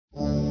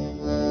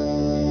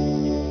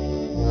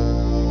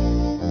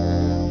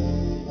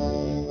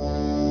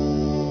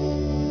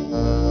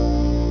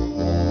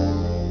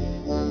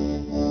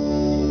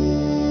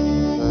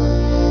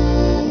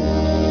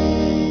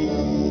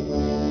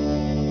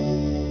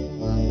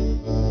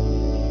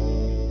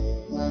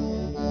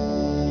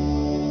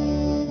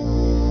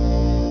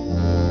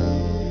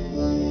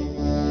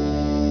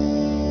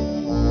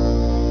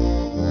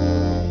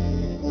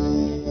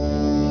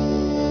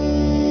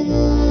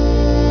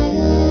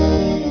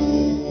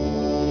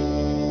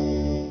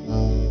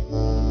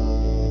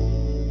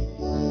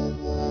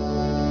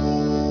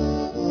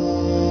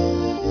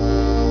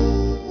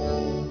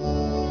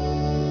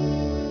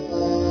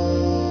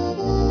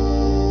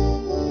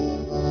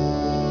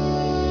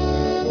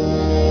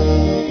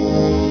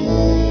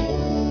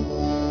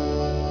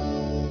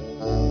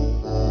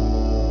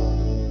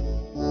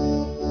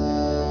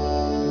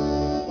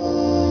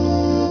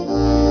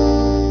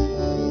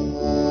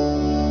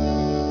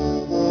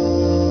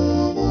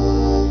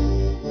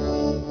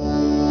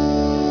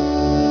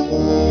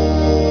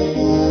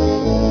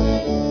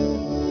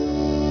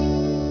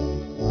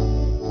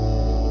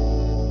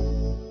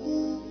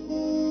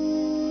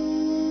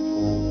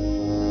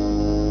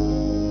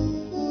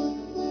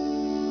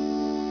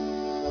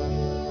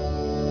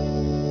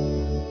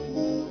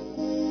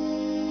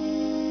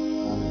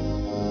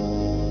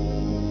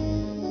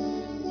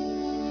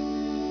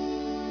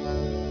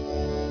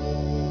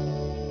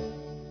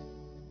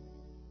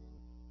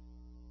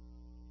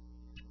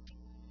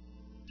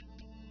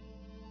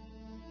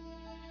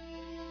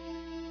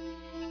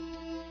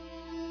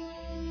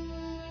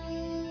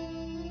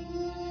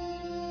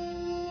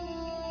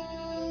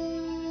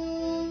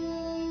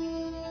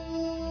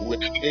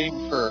Which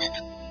came first,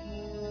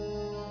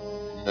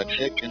 the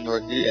chicken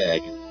or the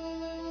egg?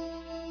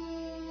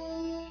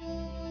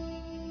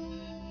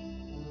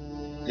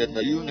 Did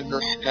the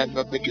universe have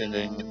a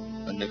beginning,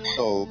 and if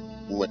so,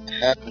 what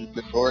happened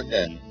before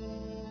then?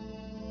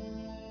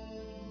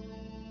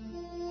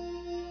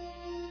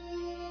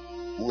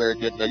 Where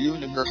did the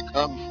universe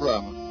come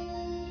from,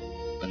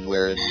 and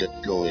where is it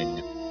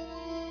going?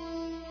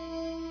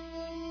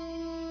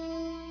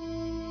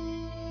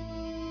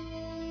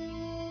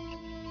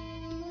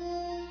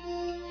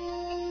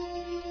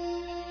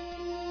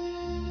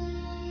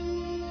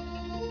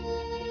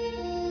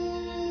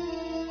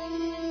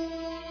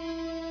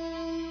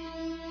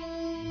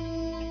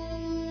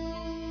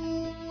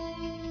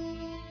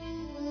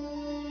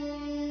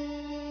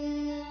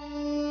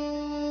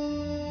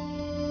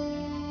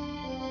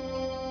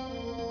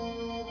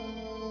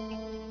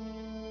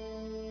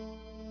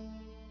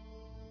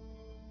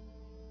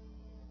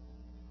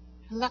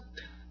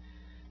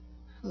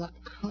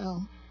 Luck,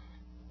 well,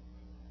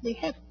 we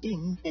have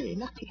been very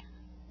lucky.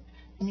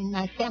 I mean,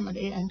 my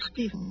family and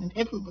Stephen and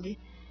everybody.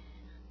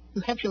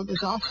 You have your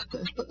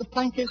disasters, but the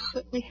point is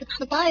that we have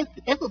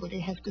survived. Everybody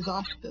has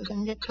disasters,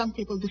 and yet some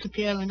people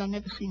disappear and are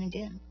never seen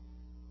again.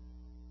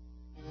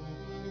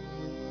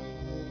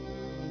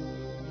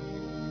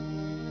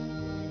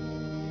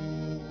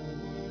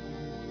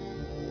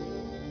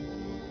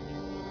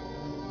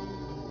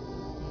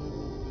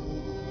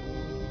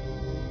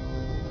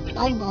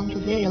 Flying bombs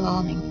were very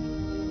alarming.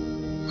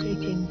 They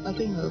came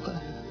buzzing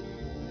over,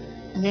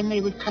 and then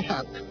they would cut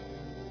out.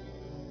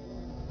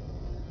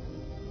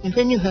 And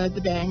when you heard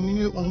the bang, you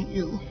knew it wasn't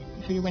you,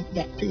 so you went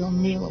back to your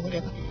meal or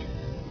whatever.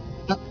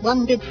 But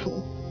one did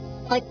fall,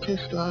 quite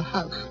close to our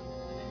house,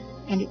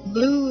 and it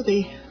blew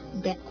the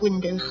back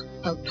windows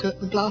out so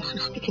that the glass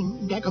was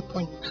sticking dagger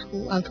points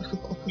all out of the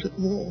opposite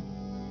wall.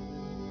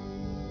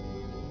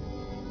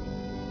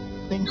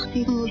 When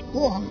Stephen was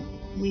born,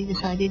 we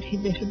decided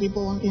he'd better be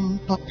born in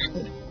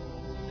Oxford.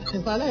 So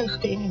while I was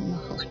staying in the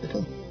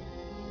hospital,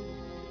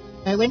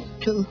 I went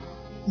to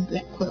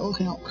Blackwell's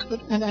in Oxford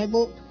and I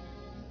bought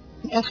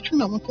an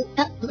astronomical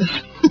atlas.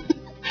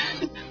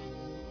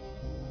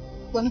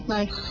 One of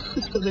my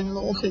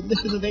sisters-in-law said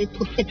this is a very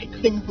prophetic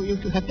thing for you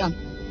to have done.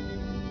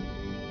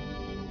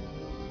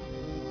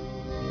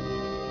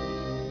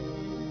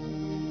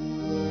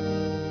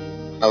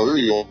 How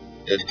real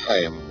is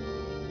time?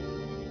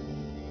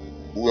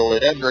 Will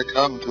it ever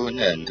come to an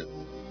end?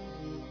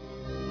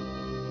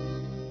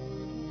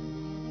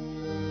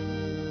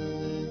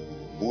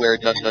 Where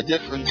does the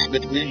difference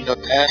between the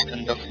past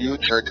and the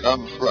future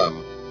come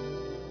from?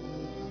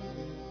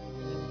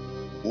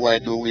 Why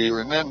do we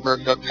remember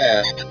the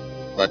past,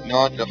 but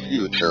not the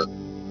future?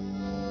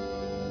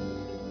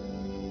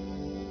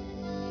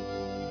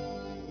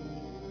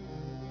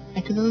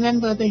 I can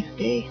remember the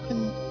day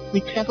when we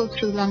travelled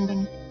through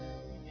London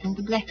and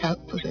the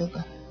blackout was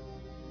over.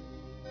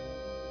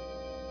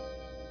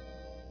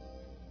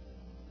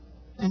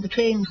 And the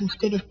trains,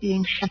 instead of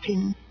being shut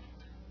in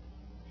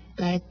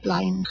by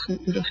blinds so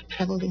you just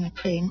travelled in a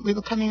train, we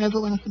were coming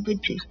over one of the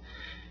bridges,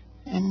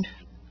 and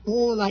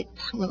all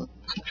lights, well,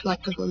 such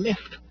lights as were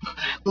left,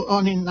 were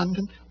on in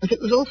London, but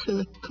it was also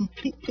a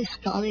completely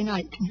starry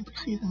night, and you could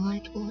see the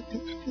light all at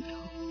its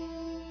beautiful.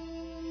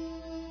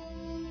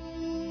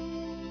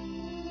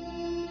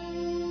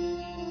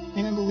 I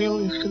remember we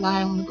all used to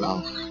lie on the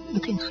grass,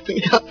 looking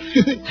straight up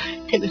through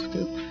the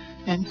telescope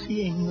and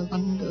seeing the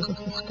wonders of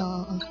the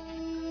stars.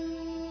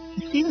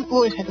 And Stephen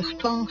always had a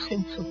strong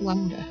sense of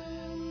wonder,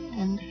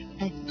 and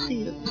I could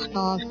see that the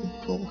stars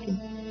would draw him,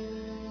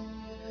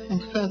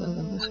 and further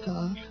than the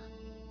stars.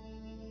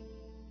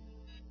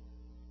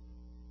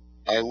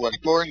 I was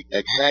born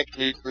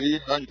exactly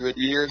 300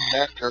 years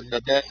after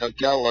the death of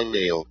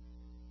Galileo.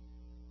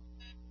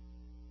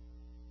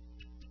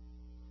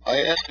 I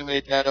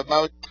estimate that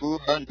about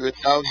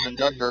 200,000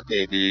 other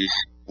babies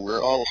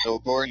were also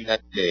born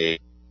that day.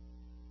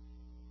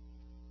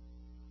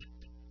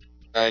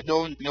 I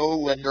don't know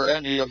whether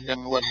any of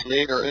them was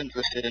later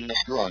interested in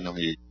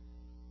astronomy.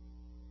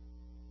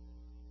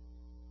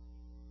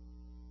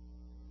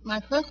 My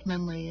first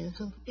memory is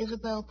of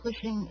Isabel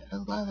pushing a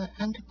rather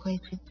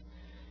antiquated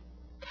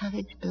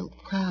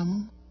carriage-built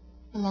pram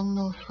along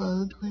North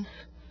Road with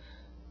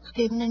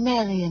Stephen and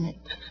Mary in it,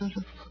 sort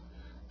of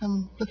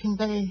looking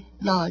very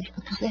large,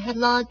 because they had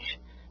large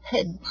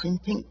heads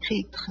and pink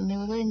cheeks, and they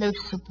were very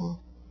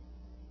noticeable.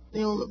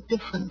 They all looked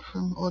different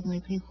from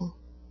ordinary people.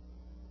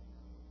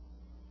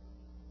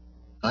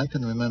 I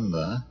can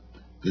remember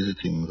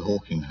visiting the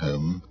Hawking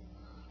home,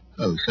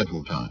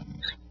 several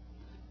times.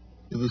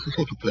 It was the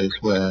sort of place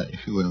where,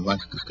 if you were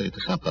invited to stay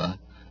to supper,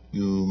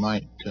 you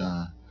might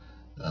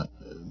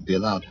be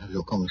allowed to have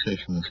your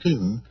conversation with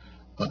Stephen,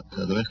 but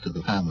the rest of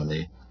the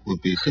family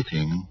would be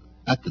sitting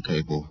at the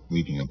table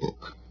reading a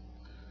book,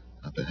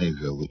 a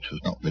behaviour which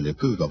was not really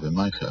approved of in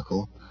my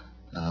circle,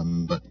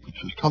 but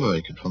which was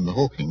tolerated from the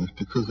Hawkings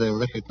because they were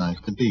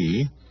recognised to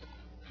be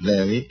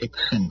very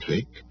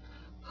eccentric,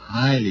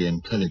 highly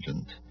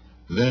intelligent,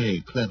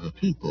 very clever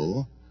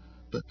people,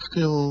 but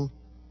still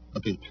a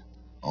bit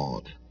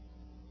odd.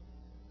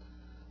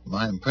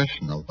 My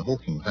impression of the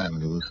Hawking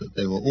family was that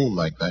they were all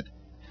like that,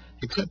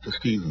 except for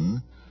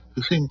Stephen,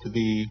 who seemed to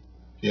be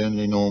the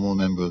only normal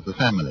member of the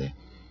family.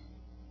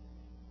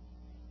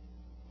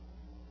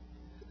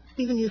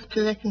 Stephen used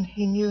to reckon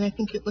he knew, I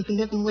think it was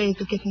 11 ways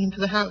of getting into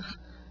the house.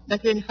 I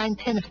could only find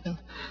 10 of them.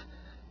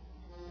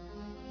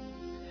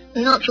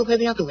 I'm not sure where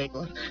the other way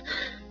was.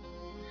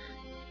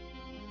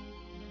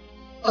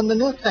 On the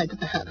north side of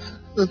the house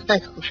was a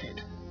bicycle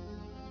shed.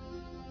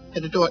 It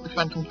had a door at the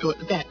front and a door at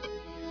the back.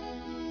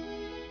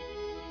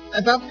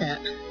 Above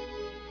that,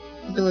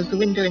 there was the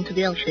window into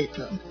the L-shaped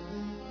room.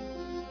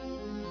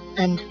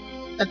 And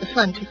at the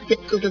front, you could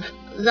get sort of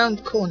round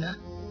the corner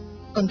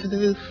onto the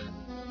roof.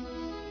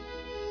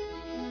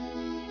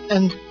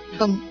 And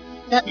from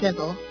that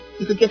level,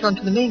 you could get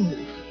onto the main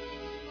roof.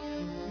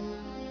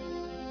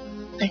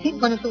 I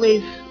think one of the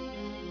ways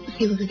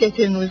people could get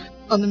in was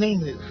on the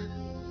main roof.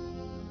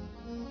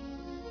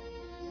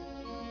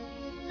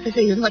 As I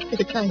say, he was a much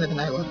better climber than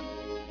I was.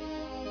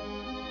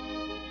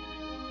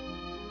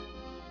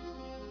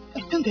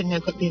 I still didn't know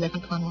what the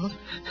 11th one was.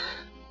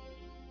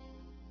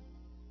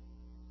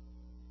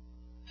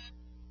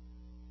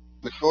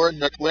 Before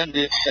the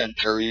 20th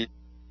century,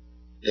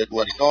 it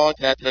was thought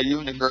that the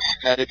universe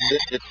had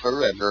existed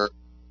forever,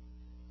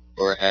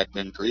 or had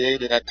been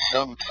created at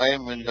some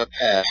time in the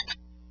past,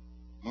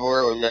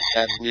 more or less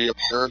as we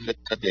observe it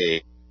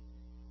today.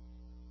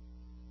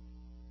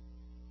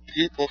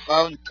 People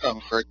found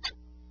comfort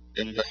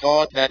in the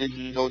thought that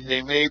even though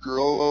they may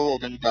grow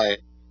old and die,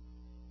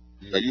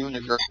 the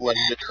universe was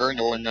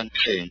eternal and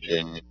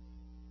unchanging.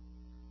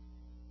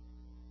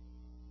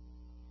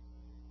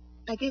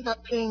 I gave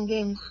up playing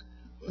games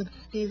with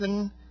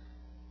Stephen,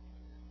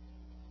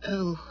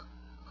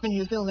 when he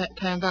was ill that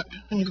time, when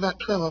he was about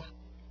 12.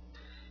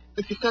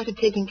 But he started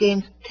taking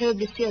games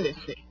terribly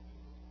seriously.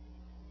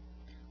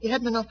 He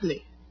had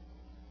Monopoly.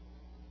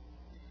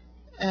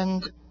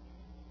 And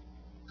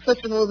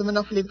first of all, the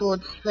Monopoly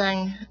board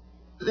sprang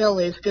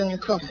railways going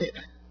across it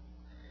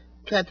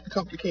to add to the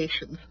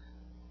complications.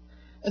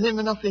 And then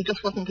Monopoly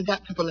just wasn't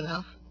adaptable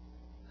enough.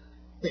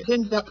 It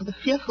ended up with a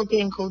fearful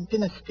game called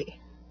Dynasty,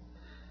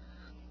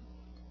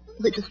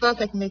 which, as far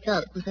as I can make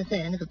out, as I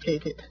say, I never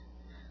played it,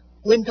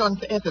 went on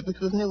forever because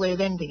there was no way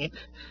of ending it.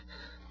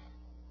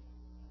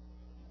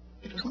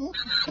 It was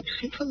almost a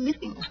substitute for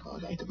living, as far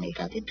as I could make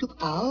out. It took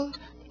hours,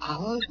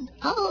 hours, and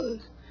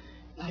hours.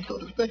 I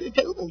thought it was a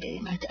terrible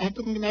game. I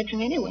couldn't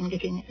imagine anyone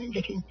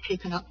getting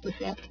shaken up with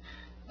that.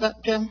 But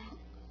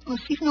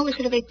Stephen always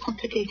had a very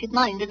complicated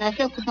mind, and I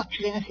felt as much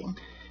as anything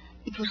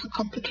it was the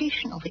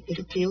complication of it that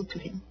appealed to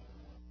him.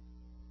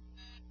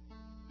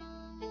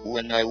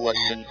 When I was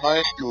in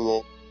high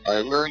school,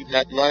 I learned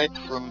that light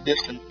from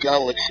distant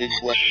galaxies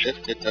was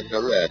shifted to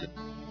the red.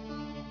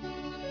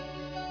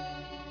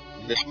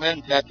 This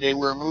meant that they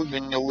were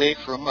moving away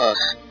from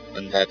us,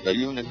 and that the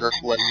universe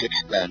was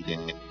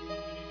expanding.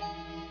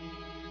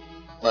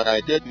 But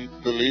I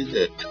didn't believe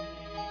it.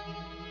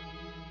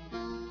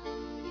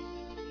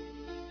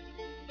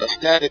 A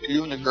static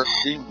universe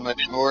seemed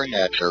much more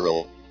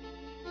natural.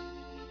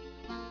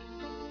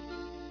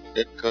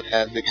 It could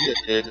have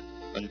existed,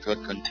 and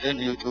could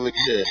continue to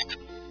exist,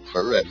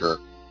 forever.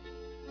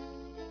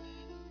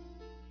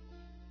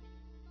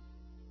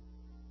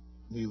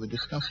 We were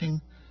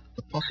discussing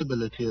the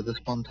possibility of the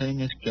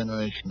spontaneous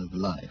generation of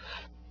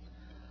life,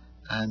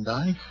 and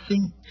I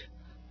think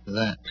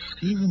that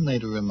Stephen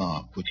made a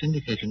remark which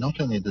indicated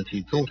not only that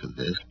he'd thought of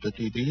this, but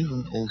he'd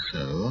even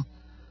also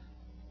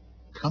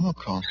come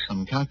across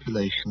some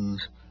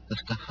calculations as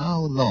to how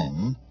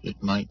long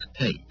it might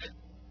take.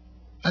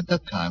 At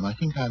that time, I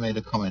think I made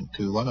a comment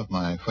to one of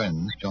my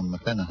friends, John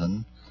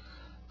McLenaghan.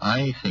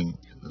 I think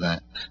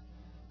that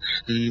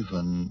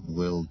Stephen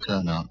will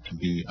turn out to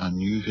be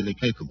unusually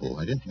capable.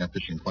 I don't think I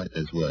put in quite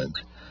those words,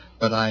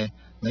 but I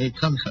made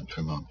some such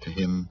remark to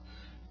him,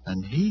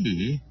 and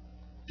he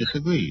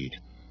disagreed.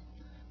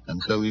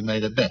 And so we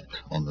made a bet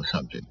on the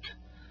subject.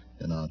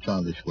 In our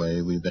childish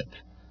way, we bet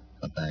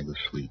a bag of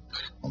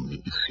sweets on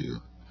the issue.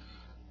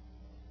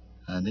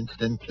 And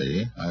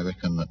incidentally, I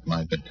reckon that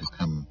my bet has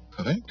come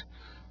correct,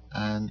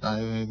 and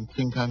I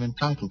think I'm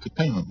entitled to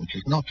payment which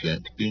has not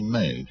yet been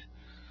made.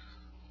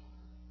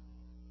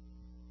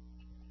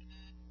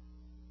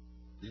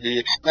 The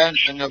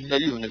expansion of the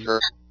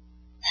universe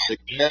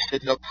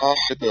suggested the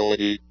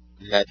possibility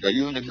that the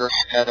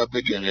universe had a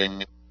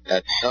beginning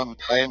at some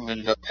time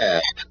in the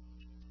past.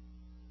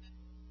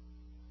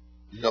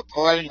 The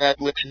point at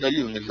which the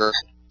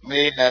universe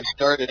may have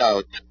started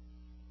out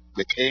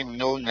became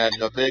known as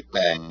the Big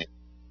Bang.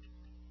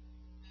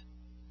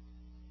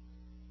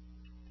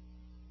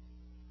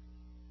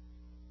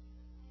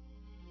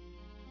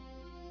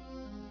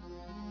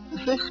 The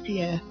first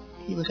year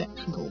he was at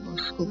St.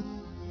 Albans School,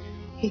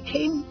 he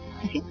came,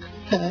 I think,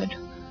 third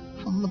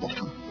from the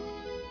bottom.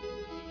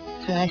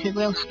 So I said,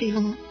 well,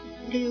 Stephen,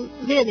 do you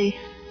really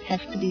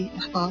have to be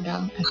as far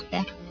down as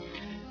that?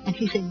 And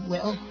he said,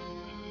 well,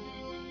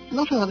 a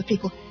lot of other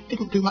people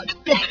didn't do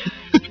much better.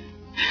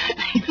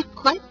 He was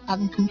quite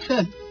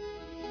unconcerned.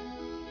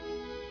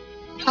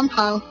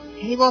 Somehow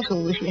he was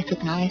always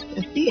recognised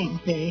as being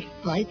very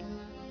bright.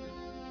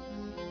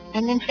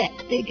 And in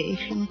fact, they gave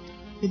him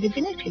the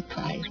Divinity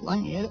Prize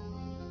one year.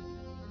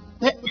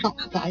 That was not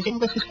surprising,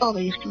 because his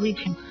father used to read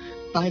him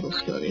Bible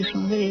stories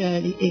from a very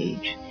early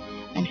age,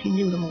 and he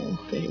knew them all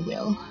very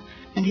well.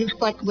 And he was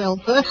quite well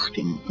versed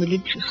in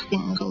religious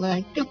things, although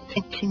I don't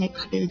think he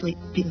makes a very great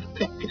deal of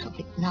practice of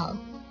it now.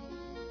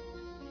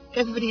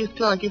 Everybody used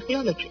to argue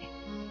theology.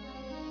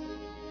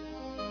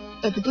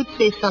 That's a good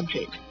safe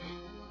subject.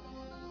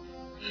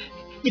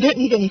 You don't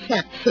need any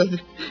facts for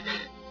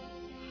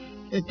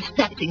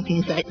distracting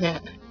things like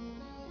that.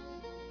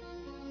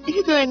 If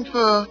you go in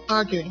for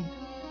arguing,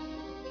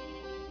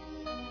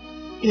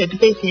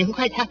 debating, you can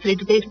quite happily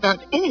debate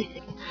about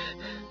anything,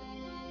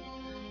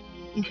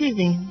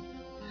 including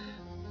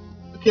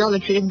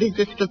theology and the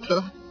existence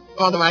or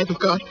otherwise of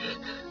God.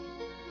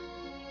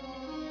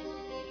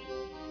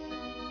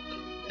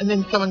 And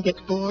then someone gets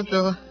bored,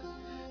 or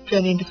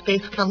Journey into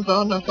Space comes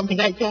on, or something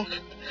like that.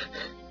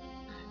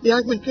 The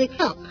argument breaks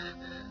up.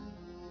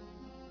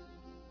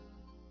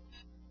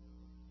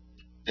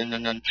 In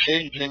an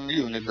unchanging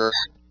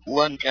universe,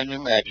 one can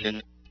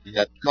imagine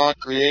that God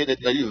created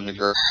the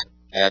universe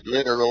at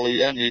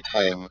literally any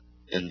time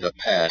in the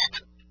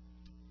past.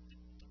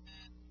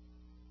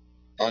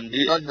 On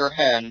the other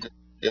hand,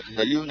 if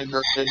the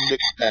universe is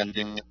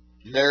expanding,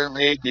 there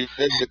may be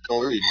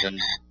physical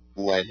reasons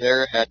why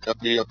there had to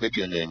be a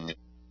beginning.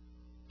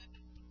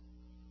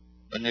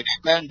 An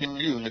expanding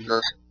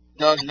universe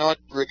does not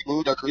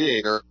preclude a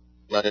creator,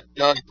 but it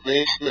does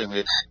place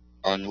limits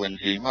on when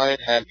he might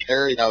have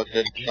carried out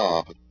his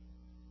job.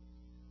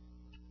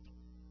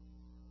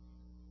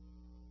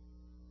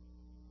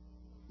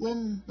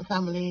 When the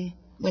family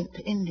went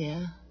to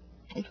India,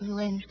 it was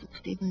arranged that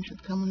Stephen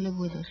should come and live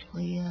with us for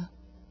a year.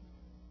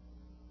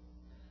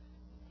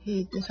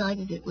 He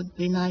decided it would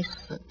be nice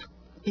that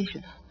we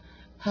should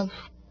have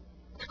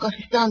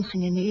Scottish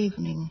dancing in the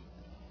evening.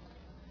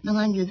 Now,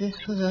 mind you, this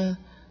was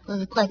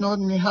quite an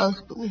ordinary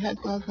house, but we had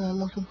rather a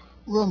lot of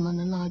room and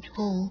a large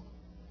hall.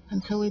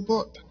 And so we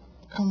bought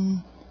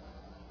some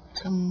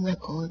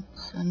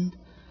records and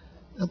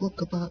a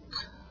book about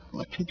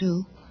what to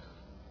do.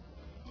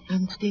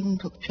 And Stephen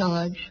took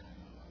charge.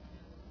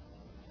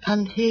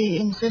 And he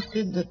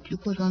insisted that you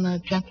put on a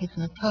jacket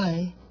and a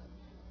tie.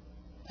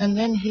 And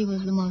then he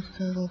was the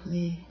master of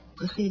the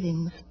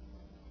proceedings.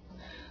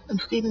 And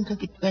Stephen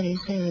took it very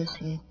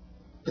seriously.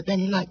 But then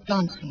he liked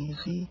dancing, you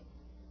see.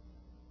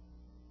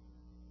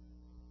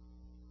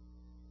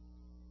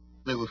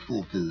 There were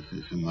 4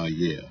 physicists in my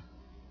year.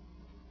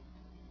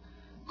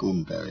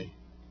 Gordon Berry,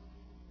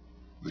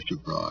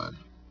 Richard Bryan,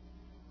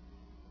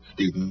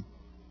 Stephen,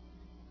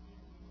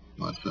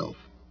 myself.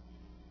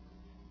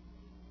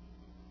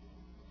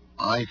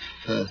 I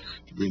first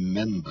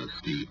remember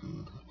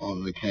Stephen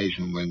on an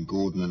occasion when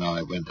Gordon and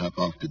I went up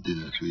after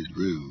dinner to his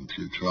room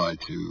to try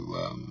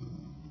to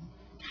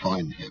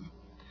find him.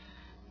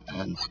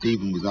 And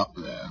Stephen was up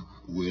there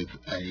with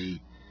a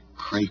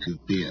crate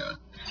of beer,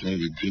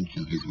 slowly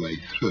drinking his way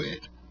through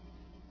it.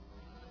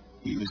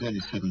 He was only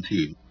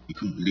 17. He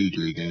couldn't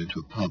legally go into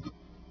a pub.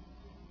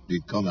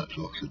 He'd gone up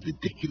to Oxford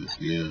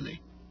ridiculously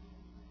early.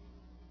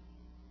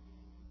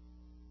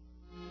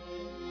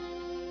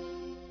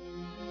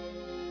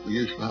 We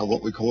used to have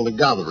what we call a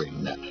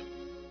gathering net.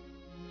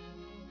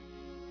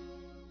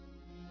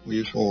 We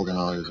used to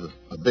organise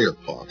a beer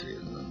party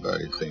and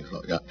various things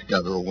like that to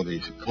gather all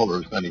these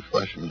scholars, many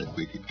freshmen that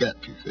we could get,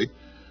 you see,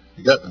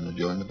 to get them to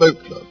join the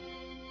boat club.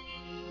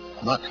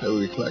 And that's how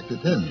we collected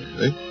him, you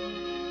see.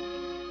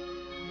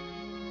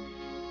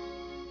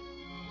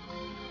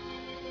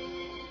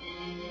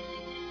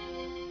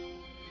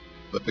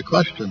 But the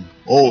question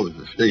always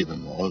to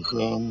Stephen was,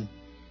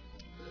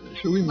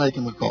 should we make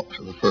him a cox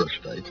of the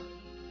first date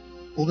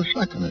or the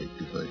second date,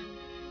 you see?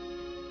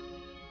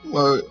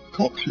 Well,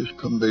 coxes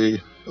can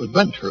be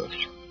adventurous,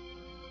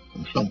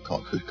 and some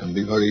coxes can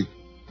be very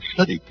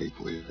steady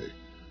people, you see.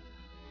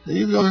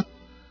 He's an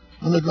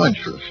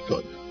adventurous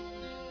type.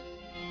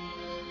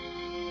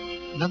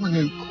 Never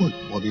knew quite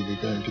what he was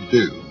going to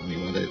do when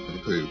he went out for the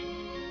cruise.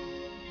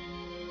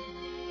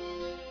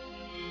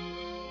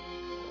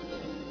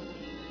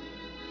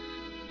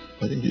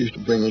 I think he used to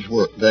bring his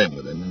work down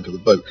with him into the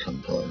boat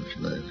sometimes,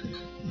 you know. His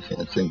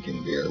sort of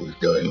thinking gear was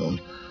going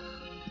on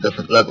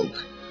different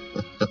levels.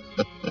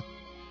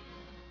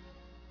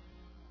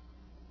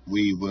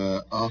 We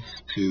were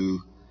asked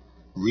to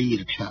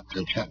read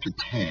chapter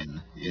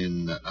 10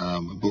 in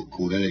a book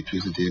called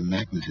Electricity and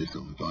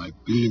Magnetism by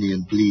Bleeny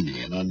and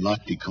Bleeny, an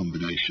unlikely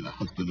combination, a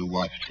husband and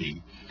wife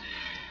team.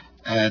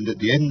 And at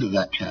the end of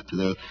that chapter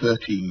there are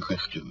 13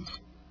 questions,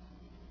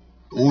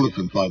 all of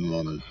them final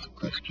honours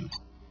questions.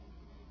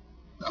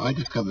 I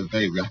discovered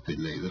very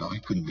rapidly that I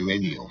couldn't do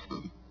any of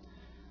them.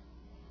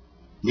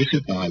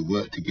 Richard and I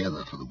worked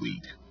together for the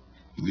week.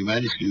 We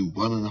managed to do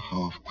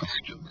 1.5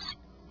 questions,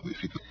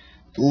 which we could.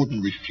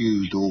 Gordon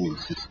refused all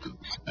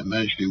assistance and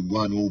managed to do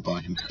one all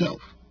by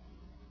himself.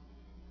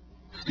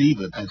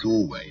 Stephen, as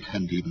always,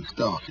 hadn't even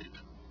started.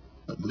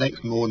 But the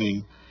next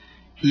morning,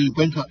 he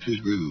went up to his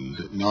rooms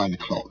at 9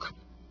 o'clock.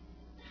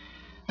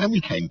 And we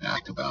came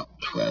back about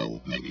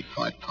 12, maybe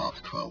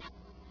 12:05.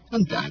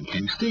 And down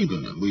came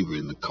Stephen, and we were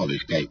in the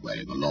college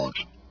gateway in the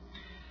lodge.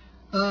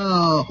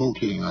 "Ah,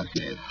 Hawking," I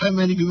said, "how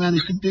many have you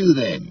managed to do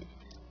then?"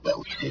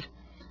 "Well," he said,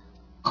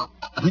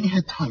 "I've only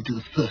had time to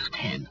the first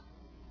 10.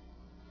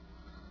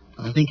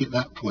 And I think at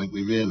that point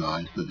we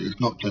realised that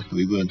it's not just that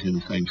we weren't in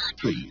the same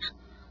street,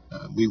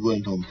 we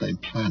weren't on the same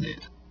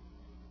planet.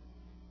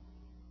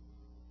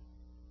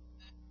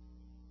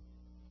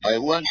 I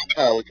once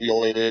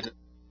calculated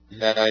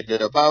that I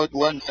did about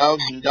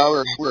 1,000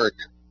 hours work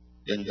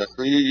in the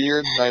 3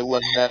 years I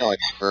was at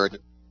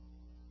Oxford,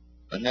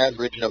 an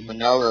average of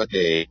an hour a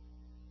day.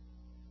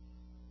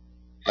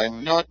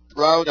 I'm not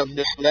proud of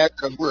this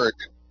lack of work.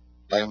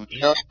 I'm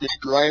just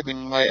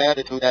describing my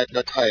attitude at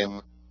the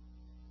time.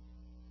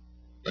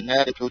 An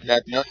attitude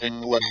that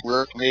nothing was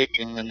worth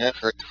making an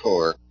effort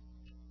for.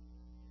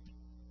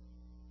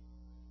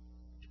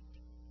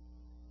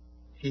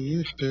 He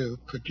used to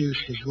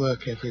produce his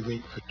work every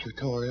week for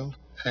tutorials,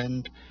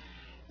 and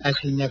as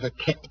he never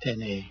kept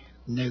any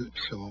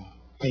notes or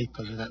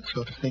papers or that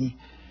sort of thing,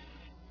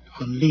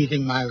 on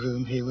leaving my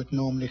room he would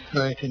normally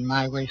throw it in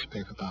my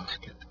wastepaper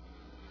basket.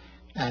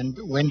 And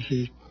when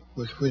he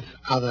was with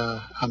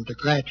other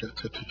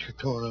undergraduates at the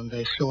tutorial and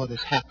they saw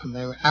this happen,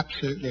 they were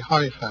absolutely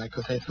horrified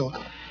because they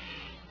thought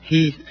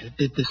he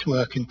did this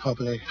work in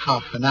probably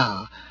half an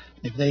hour.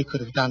 If they could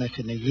have done it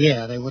in a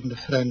year, they wouldn't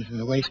have thrown it in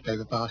the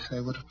wastepaper basket,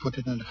 they would have put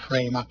it in a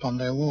frame up on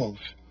their walls.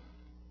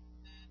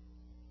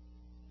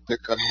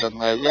 Because of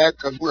my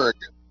lack of work,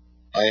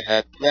 I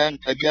had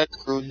planned to get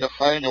through the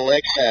final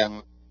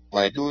exam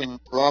by doing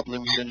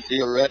problems in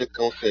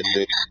theoretical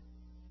physics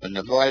and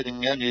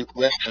avoiding any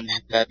questions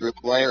that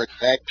required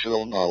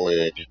factual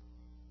knowledge.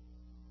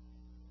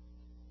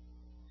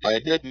 I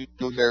didn't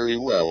do very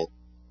well.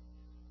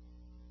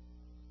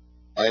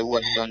 I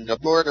was on the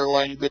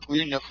borderline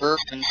between a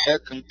first and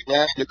second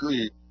class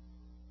degree,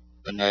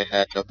 and I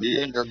had to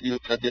be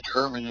interviewed to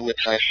determine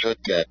which I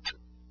should get.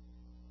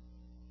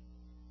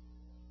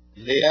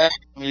 They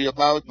asked me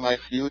about my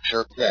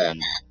future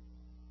plans.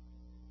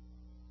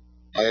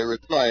 I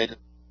replied,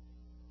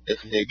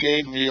 if they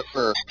gave me a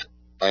first,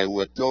 I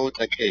would go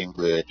to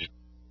Cambridge.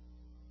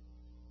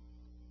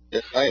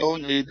 If I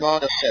only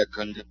got a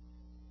second,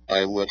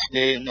 I would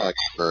stay in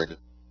Oxford.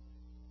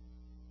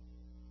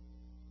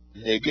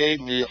 They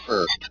gave me a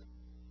first.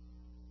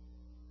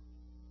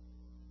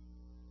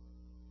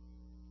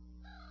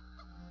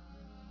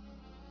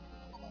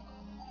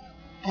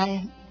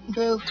 I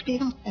drove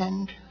Stephen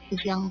and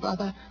his young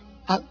brother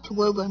out to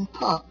Woburn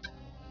Park,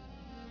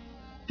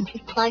 and he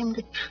climbed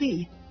a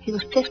tree. He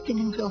was testing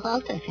himself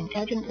out, I think.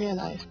 I didn't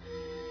realize.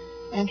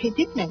 And he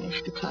did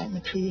manage to climb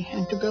a tree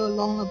and to go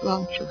along a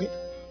branch of it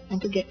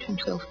and to get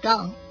himself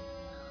down.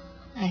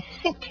 I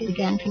think he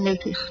began to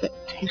notice that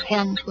his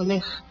hands were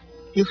less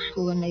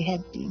useful than they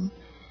had been,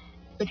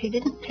 but he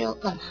didn't tell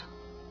us.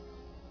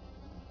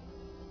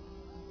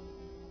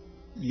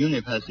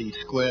 UNIP has these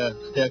square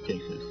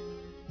staircases,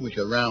 which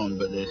are round,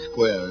 but they're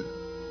square.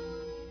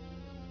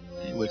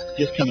 It was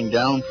just coming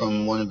down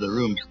from one of the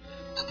rooms.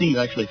 Steve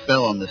actually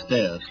fell on the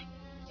stairs,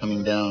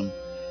 coming down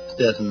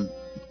stairs, and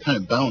kind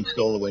of bounced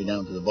all the way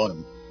down to the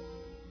bottom.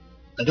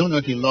 I don't know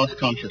if he lost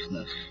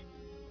consciousness,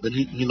 but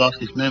he lost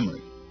his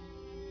memory.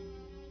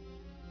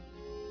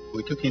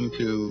 We took him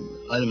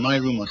to either my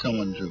room or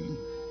someone's room.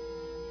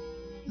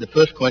 The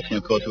first question,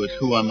 of course, was,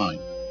 who am I?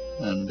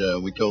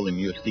 And we told him,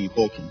 you're Steve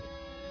Hawking.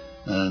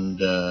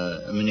 And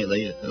a minute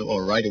later,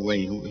 or right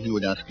away, he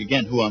would ask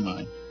again, who am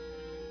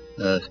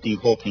I? Steve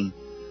Hawking.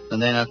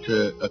 And then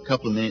after a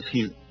couple of minutes,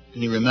 he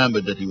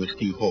remembered that he was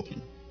Steve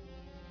Hawking.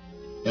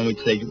 And we'd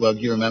say, well, do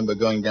you remember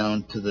going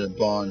down to the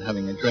bar and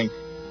having a drink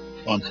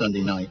on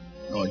Sunday night?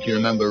 Or do you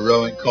remember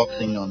rowing,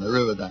 coxing on the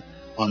river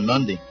on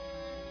Monday?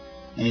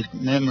 And his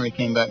memory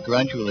came back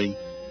gradually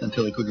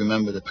until he could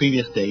remember the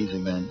previous day's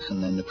events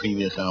and then the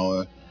previous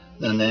hour.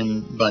 And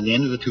then by the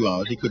end of the 2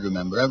 hours, he could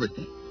remember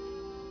everything.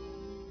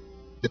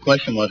 The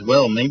question was,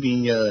 well, maybe,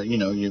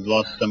 you've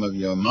lost some of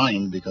your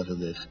mind because of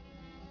this.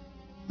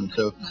 And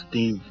so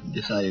Steve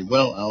decided,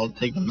 well, I'll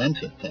take the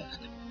Mensa test.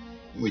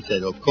 We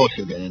said, of course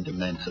you'll get into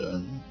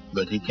Mensa.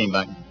 But he came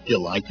back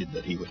delighted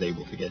that he was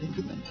able to get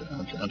into Mensa.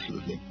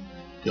 Absolutely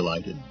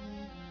delighted.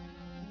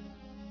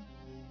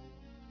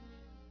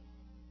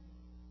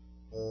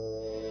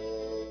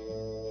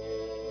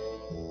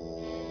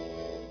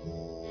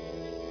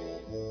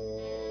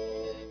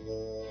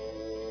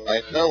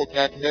 I felt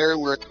that there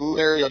were 2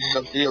 areas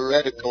of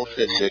theoretical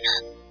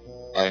physics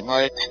I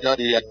might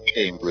study at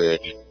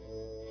Cambridge.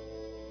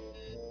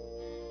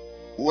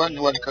 One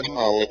was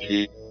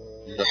cosmology,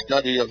 the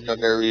study of the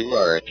very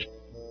large.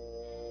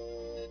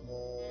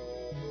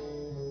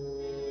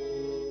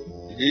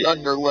 The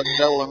other was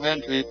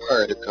elementary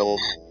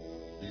particles,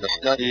 the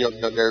study of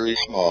the very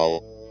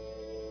small.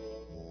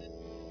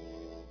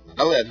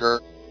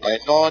 However, I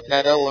thought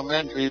that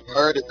elementary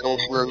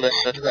particles were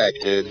less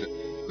attractive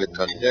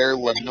because there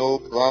was no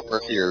proper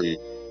theory.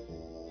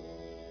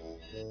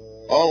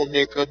 All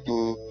they could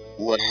do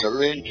was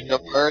arrange the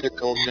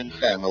particles in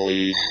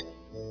families,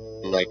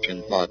 like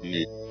in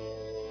botany.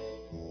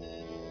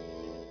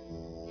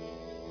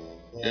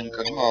 In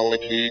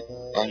cosmology,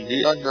 on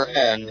the other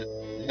hand,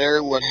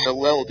 there was a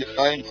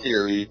well-defined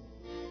theory,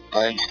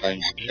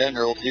 Einstein's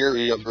general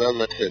theory of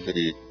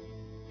relativity.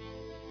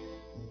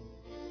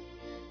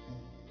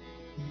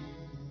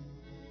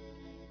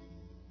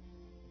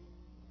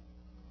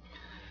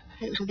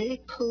 It was a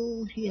very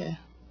cold year,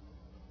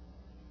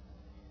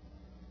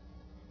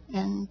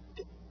 and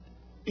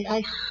the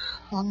ice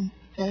on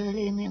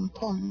Verulamium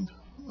Pond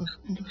was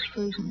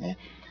frozen there,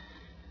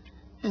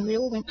 and we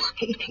all went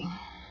skating.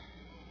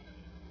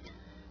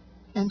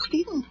 And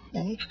Stephen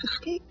managed to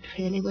skate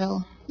fairly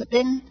well, but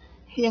then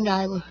he and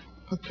I were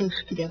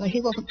close together.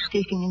 He wasn't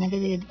skating in a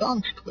very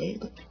advanced way,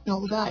 but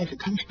nor was I, as it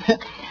comes to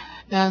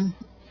that.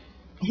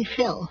 He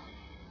fell,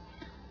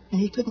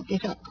 and he couldn't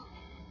get up.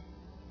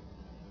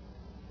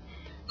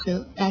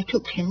 So I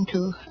took him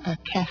to a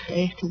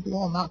cafe to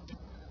warm up,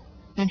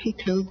 and he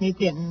told me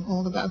then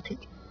all about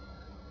it.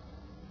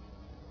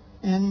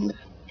 And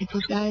it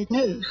was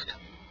diagnosed.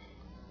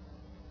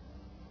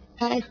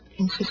 I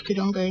insisted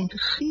on going to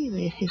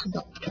see his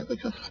doctor,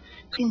 because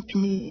it seemed to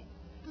me,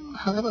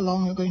 however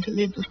long you're going to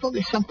live, there's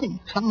probably something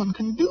someone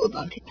can do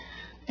about it,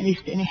 at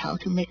least anyhow,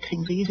 to make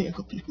things easier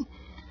for people.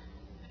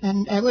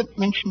 And I won't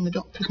mention the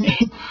doctor's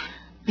name,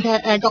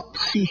 but I got to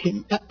see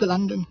him at the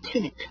London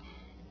clinic.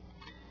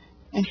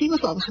 And he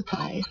was rather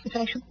surprised that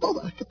I should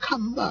bother to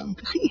come round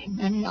to see him.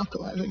 I mean, after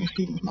all, I was only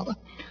Stephen's mother.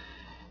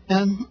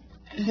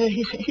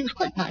 He was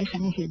quite nice. I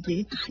mean, he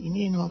agreed to see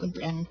me in a rather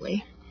grand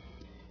way.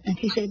 And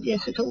he said,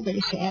 yes, it's all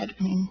very sad.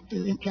 I mean,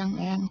 brilliant young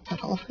man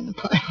cut off in the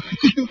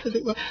prime, as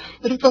it were.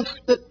 But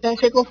I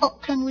said, well,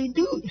 what can we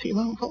do? You see,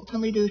 well, what can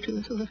we do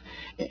to sort of,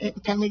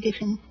 can we get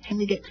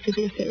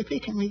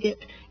physiotherapy? Can we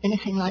get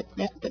anything like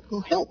that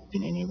will help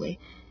in any way?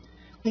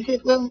 He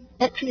said, well,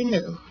 actually,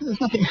 no.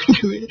 There's nothing to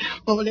do with it,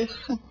 more or less.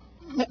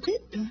 That's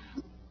it.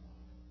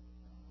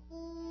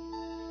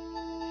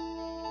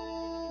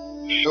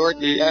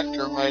 Shortly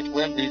after my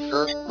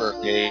 21st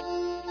birthday,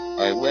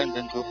 I went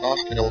into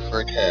hospital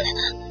for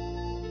tests.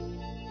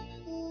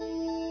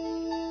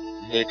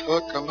 They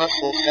took a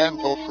muscle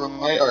sample from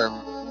my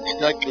arm,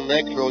 stuck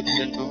electrodes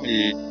into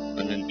me,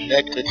 and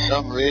injected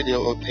some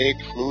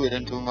radio-opaque fluid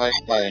into my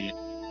spine,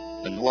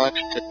 and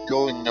watched it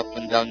going up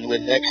and down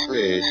with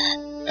X-rays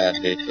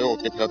as they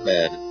tilted the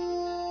bed.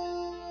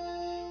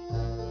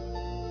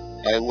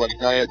 I was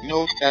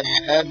diagnosed as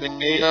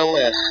having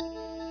ALS,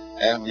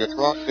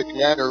 amyotrophic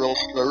lateral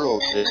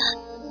sclerosis,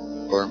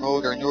 or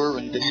motor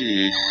neuron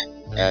disease,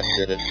 as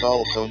it is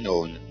also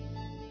known.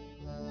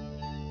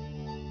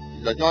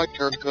 The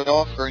doctor could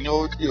offer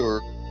no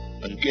cure,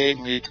 and gave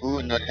me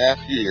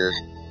 2.5 years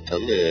to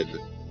live.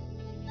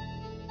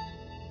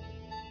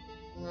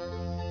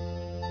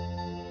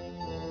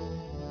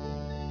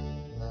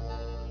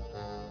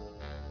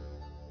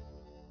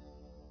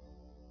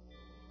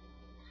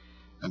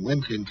 I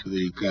went into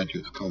the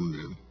graduates' common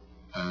room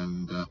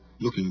and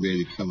looking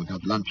really for someone to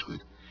have lunch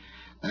with.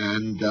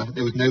 And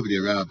there was nobody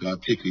around that I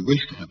particularly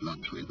wished to have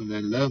lunch with. And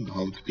then lo and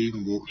behold,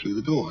 Stephen walked through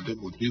the door. I don't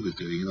know what he was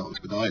doing, not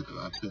with either.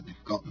 I've certainly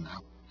forgotten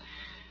now.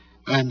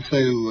 And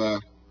so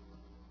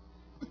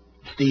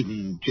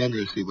Stephen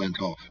generously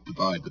went off to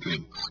buy the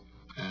drinks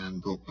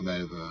and brought them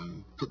over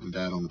and put them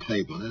down on the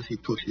table. And as he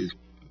put his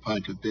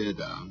pint of beer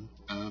down,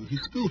 he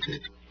spilt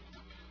it.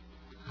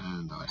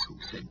 And I sort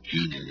of said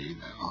genially,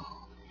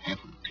 oh,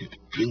 heavens, it's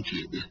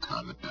drinky at this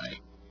time of day.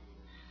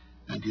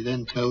 And he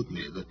then told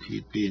me that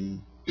he'd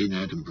been in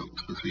Edinburgh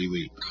for 3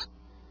 weeks,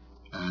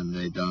 and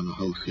they'd done a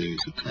whole series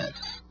of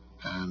tests,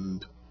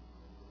 and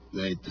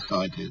they'd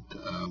decided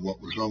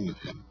what was wrong with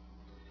him.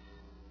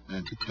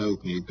 And he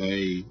told me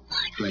very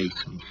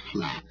straight and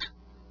flat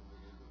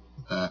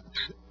that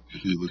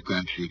he was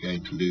gradually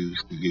going to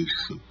lose the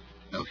use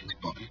of his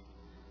body,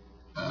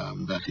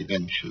 that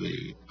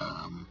eventually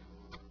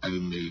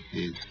only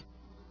his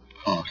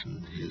heart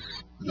and his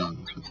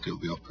lungs would still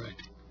be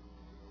operating,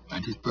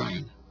 and his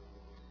brain,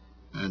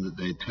 and that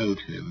they told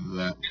him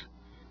that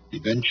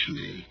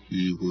eventually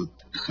he would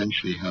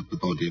essentially have the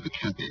body of a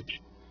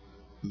cabbage,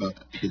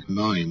 but his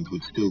mind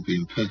would still be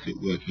in perfect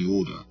working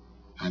order,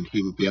 and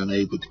he would be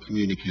unable to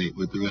communicate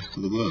with the rest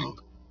of the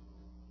world.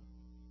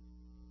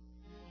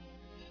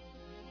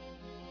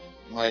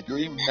 My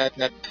dreams at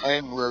that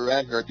time were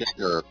rather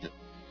disturbed.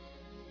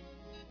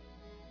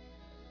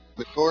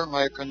 Before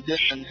my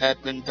condition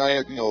had been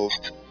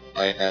diagnosed,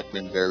 I had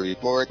been very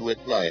bored with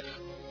life.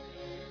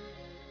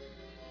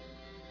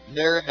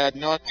 There had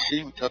not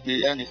seemed to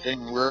be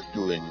anything worth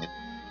doing.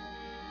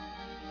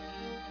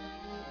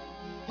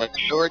 But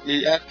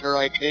shortly after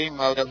I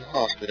came out of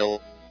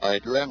hospital, I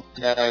dreamt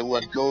that I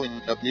was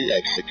going to be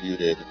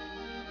executed.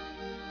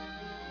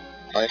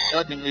 I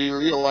suddenly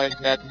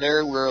realized that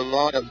there were a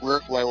lot of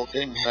worthwhile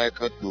things I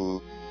could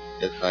do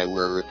if I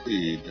were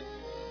reprieved.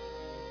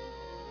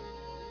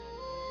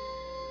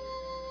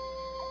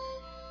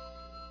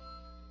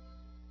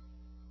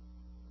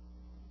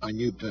 I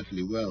knew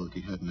perfectly well that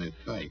he had no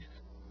faith.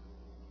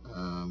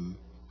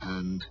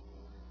 And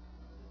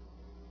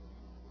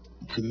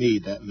to me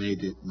that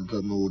made it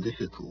the more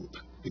difficult,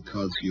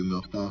 because you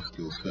must ask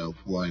yourself,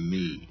 why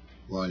me?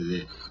 Why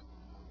this?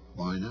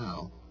 why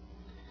now?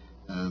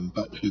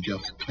 But he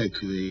just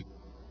totally,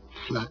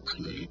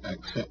 flatly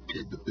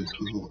accepted that this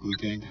was what was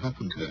going to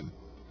happen to him.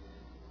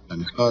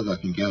 And as far as I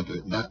can gather,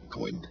 at that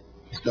point,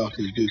 he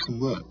started to do some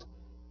work.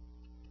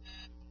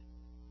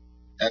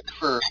 At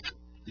first,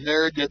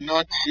 there did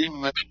not seem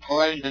much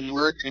point in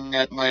working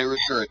at my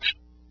research,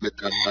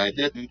 because I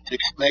didn't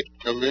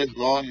expect to live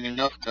long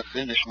enough to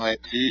finish my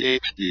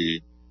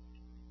PhD.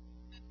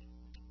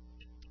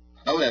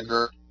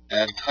 However,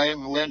 as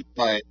time went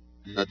by,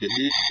 the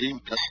disease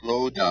seemed to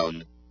slow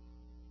down.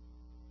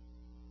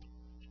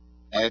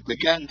 I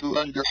began to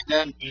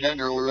understand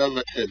general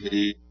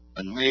relativity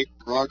and make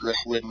progress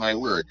with my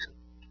work.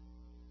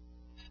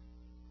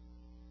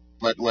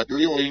 But what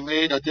really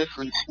made a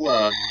difference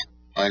was,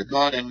 I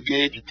got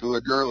engaged to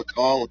a girl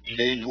called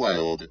Jane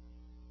Wilde.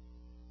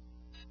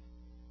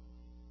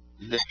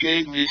 This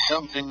gave me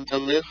something to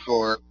live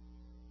for,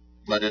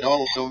 but it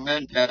also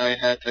meant that I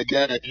had to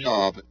get a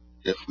job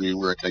if we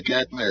were to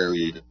get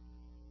married.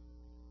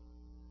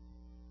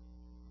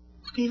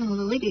 Stephen was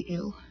already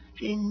ill.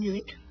 Jane knew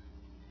it.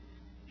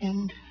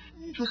 And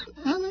it was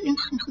another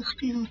instance of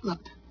Stephen's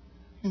luck,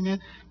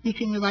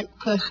 meeting the right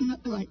person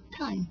at the right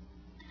time.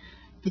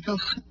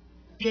 Because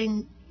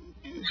Stephen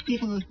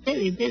was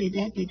very, very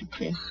badly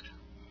depressed.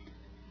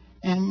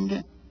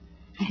 And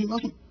he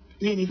wasn't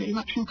really very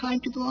much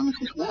inclined to go on with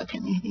his work. I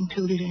mean, he'd been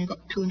told he'd only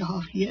got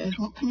 2.5 years.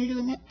 What can you do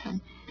in that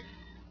time?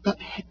 But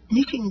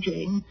meeting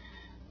Jane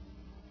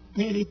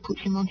really put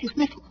him on his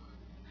mettle.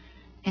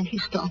 And he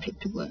started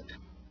to work.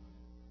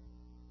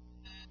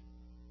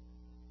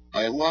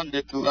 I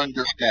wanted to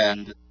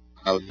understand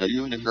how the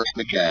universe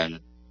began.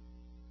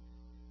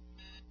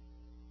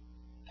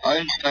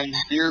 Einstein's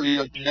theory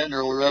of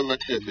general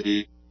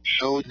relativity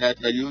showed that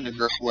the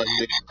universe was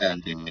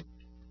expanding.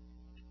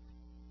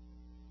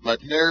 But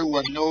there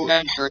was no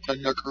answer to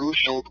the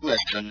crucial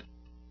question,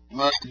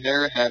 must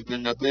there have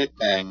been a Big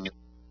Bang,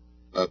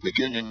 a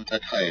beginning to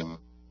time?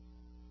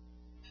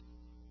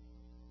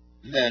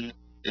 Then,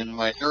 in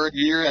my 3rd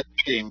year at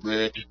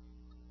Cambridge,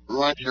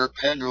 Roger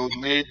Penrose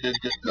made his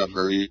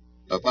discovery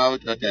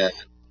about the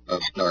death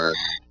of stars.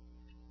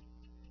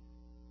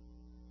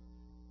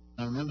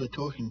 I remember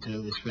talking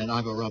to this friend,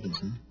 Ivor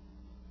Robinson,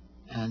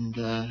 and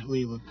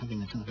we were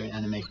having a very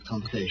animated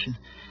conversation,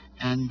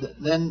 and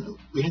then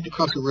we had to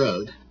cross a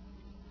road,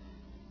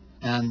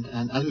 and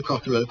as we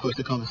crossed the road, of course,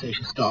 the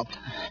conversation stopped,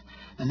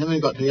 and then when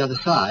we got to the other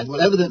side, well,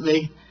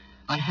 evidently,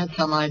 I had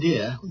some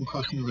idea when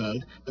crossing the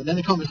road, but then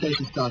the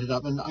conversation started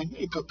up, and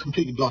it got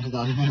completely blotted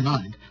out of my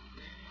mind.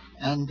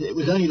 And it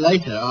was only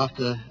later,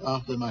 after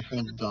my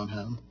friends had gone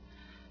home,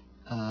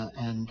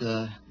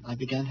 I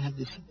began to have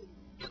this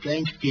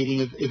strange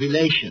feeling of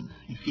elation,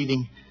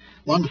 feeling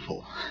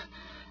wonderful.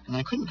 And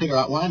I couldn't figure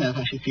out why on earth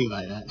I should feel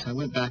like that. So I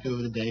went back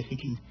over the day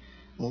thinking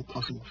all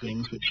possible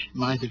things which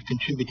might have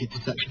contributed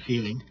to such a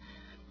feeling.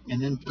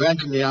 And then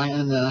gradually I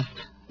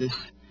unearthed this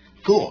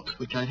thought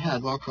which I'd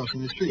had while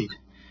crossing the street.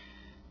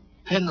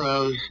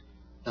 Penrose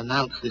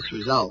announced this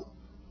result,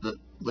 that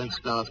when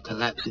stars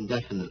collapse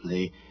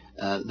indefinitely,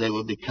 they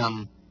will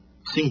become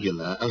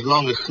singular, as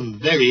long as some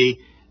very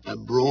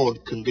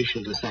broad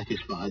conditions are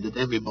satisfied that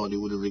everybody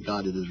would have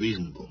regarded as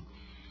reasonable.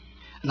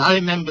 And I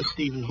remember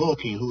Stephen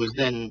Hawking, who was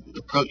then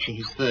approaching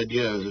his 3rd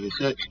year as a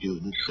research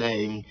student,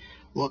 saying,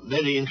 what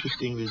very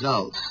interesting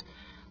results.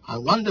 I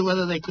wonder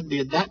whether they could be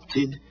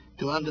adapted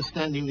to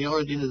understanding the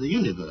origin of the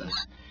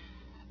universe.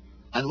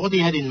 And what he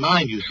had in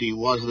mind, you see,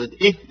 was that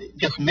if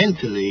just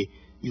mentally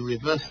you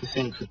reverse the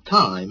sense of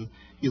time,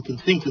 you can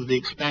think of the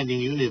expanding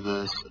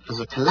universe as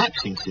a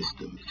collapsing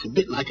system. It's a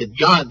bit like a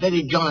giant,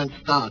 very giant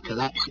star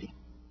collapsing.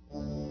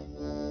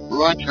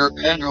 Roger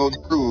Penrose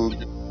proved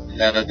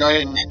that a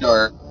dying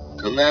star,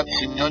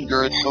 collapsing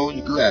under its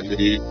own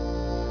gravity,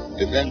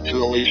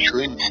 eventually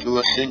shrinks to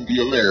a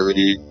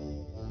singularity,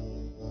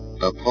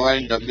 a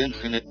point of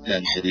infinite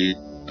density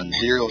and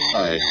 0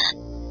 size.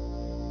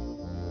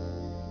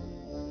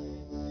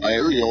 I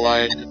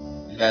realized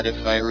that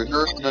if I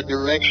reversed the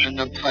direction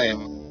of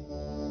time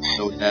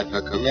so that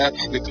the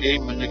collapse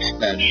became an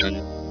expansion,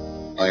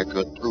 I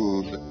could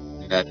prove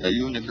that the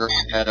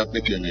universe had a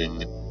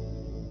beginning.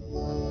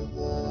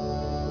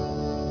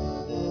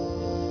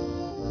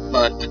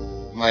 But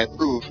my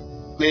proof,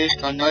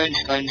 based on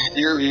Einstein's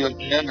theory of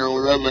general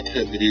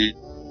relativity,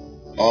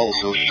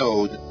 also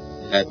showed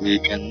that we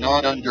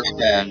cannot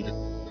understand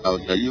how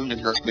the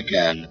universe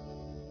began,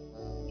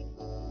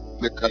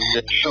 because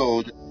it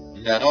showed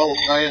that all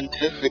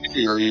scientific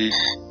theories,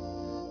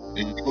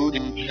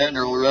 including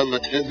general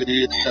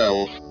relativity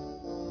itself,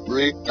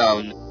 break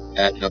down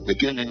at the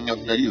beginning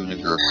of the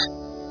universe.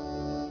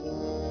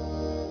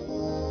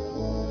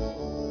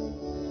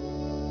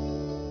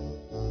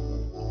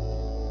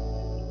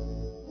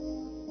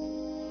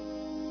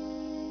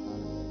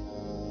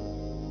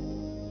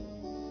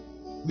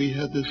 We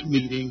had this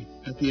meeting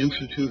at the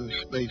Institute of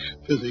Space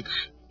Physics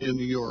in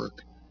New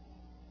York.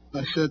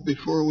 I said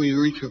before we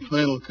reach a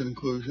final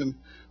conclusion,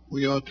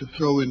 we ought to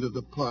throw into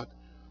the pot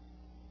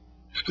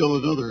still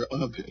another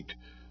object,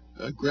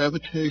 a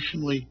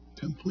gravitationally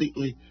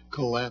completely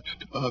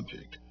collapsed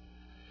object.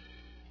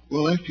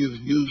 Well, after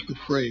you've used the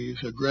phrase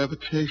a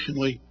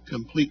gravitationally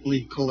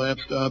completely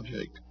collapsed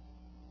object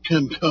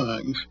 10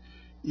 times,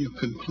 you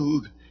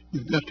conclude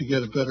you've got to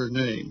get a better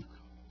name.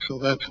 So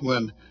that's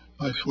when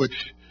I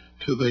switched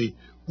to the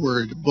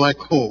word black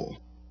hole.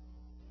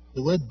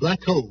 The word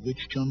black hole,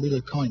 which John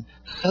Wheeler coined,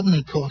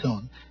 suddenly caught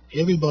on.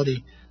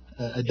 Everybody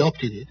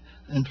adopted it,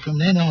 and from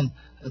then on,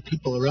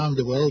 people around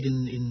the world,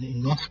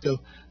 in Moscow,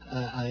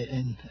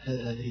 in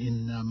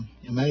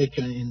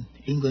America, in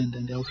England,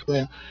 and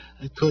elsewhere,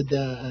 could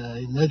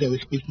know they were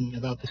speaking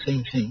about the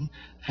same thing.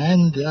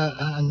 And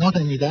not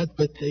only that,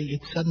 but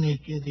it suddenly,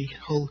 the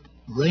whole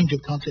range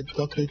of concepts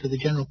got through to the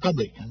general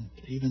public, and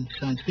even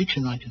science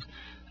fiction writers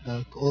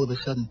all of a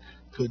sudden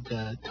could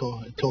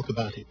talk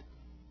about it.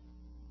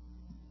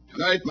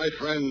 Tonight, my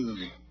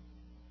friends,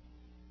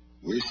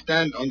 we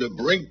stand on the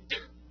brink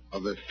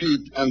of a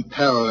feat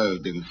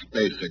unparalleled in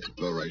space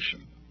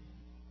exploration.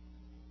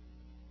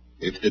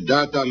 If the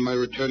data on my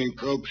returning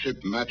probe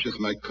ship matches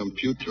my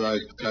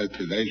computerized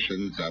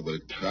calculations, I will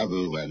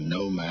travel where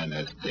no man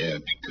has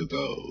dared to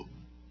go.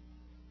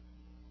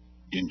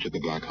 Into the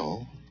black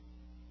hole?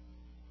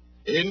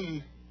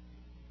 In,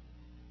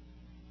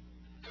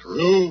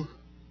 through,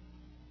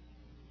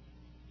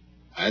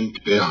 and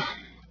beyond.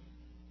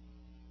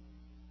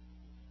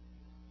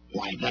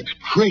 Why, that's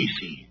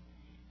crazy.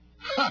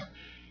 Ha!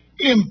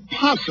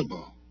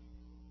 Impossible.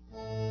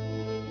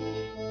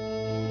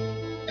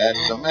 As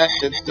the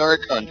massive star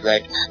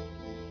contracts,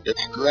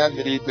 its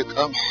gravity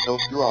becomes so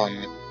strong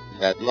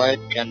that light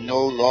can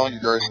no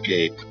longer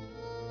escape.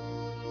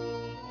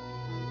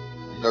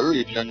 The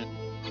region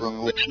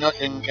from which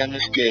nothing can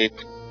escape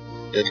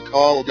is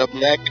called a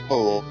black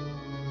hole,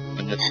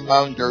 and its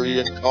boundary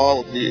is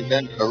called the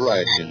event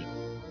horizon.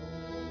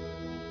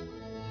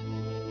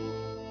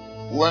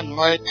 One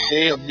might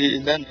say of the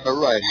event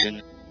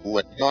horizon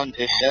what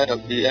Dante said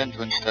of the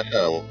entrance to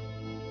hell.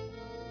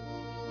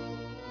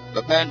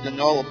 Abandon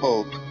all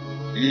hope,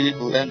 ye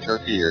who enter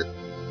here.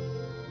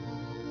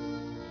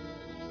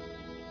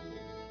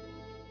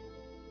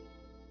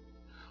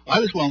 I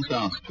was once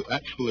asked to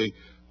actually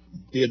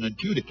be an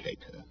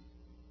adjudicator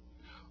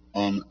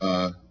on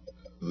an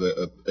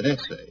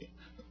essay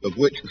of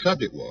which the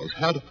subject was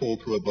how to fall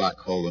through a black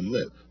hole and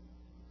live.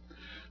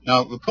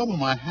 Now, the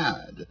problem I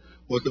had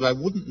was that I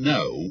wouldn't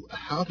know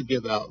how to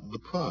give out the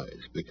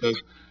prize, because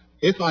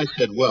if I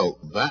said, well,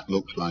 that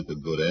looks like a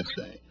good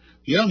essay,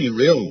 the only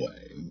real way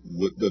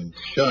of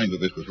showing that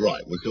this was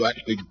right was to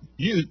actually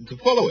to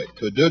follow it,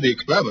 to do the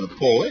experiment and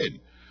fall in.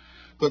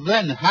 But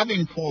then,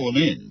 having fallen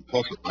in,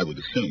 possibly, I would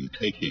assume,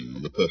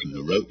 taking the person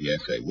who wrote the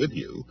essay with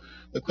you,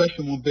 the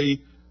question will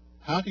be,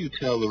 how do you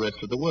tell the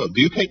rest of the world?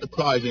 Do you take the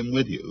prize in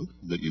with you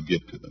that you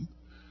give to them?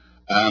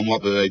 And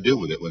what do they do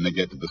with it when they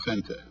get to the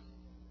center?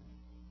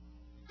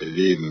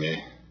 Believe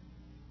me,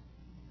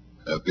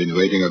 I've been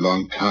waiting a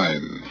long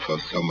time for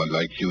someone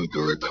like you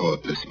to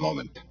record this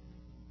moment.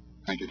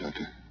 Thank you,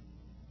 Doctor.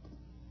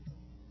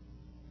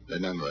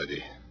 Then I'm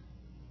ready.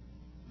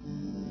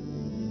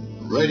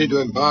 Ready to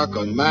embark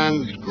on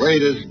man's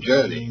greatest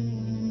journey.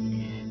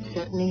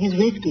 Certainly his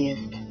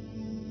riskiest.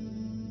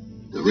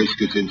 The risk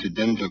is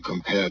incidental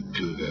compared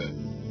to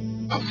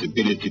the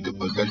possibility to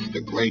possess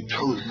the great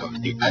truth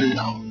of the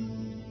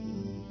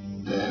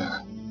unknown.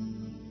 There,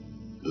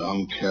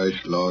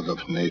 long-cherished laws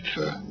of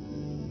nature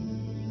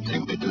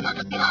simply do not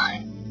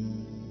apply.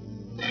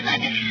 They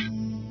vanish.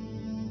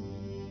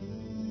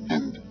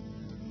 And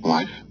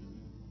life?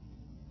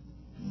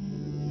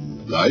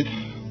 Life?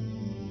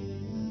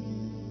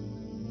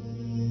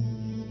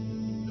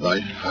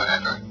 Life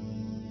forever.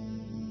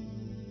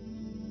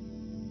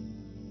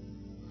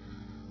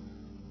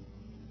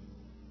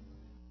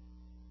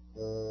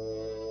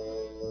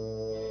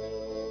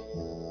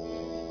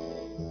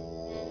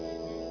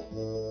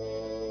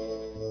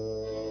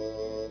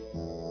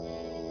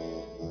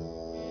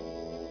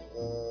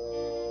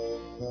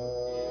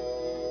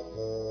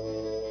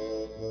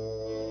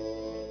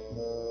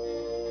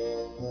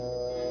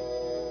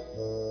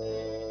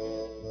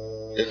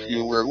 If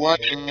you were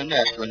watching an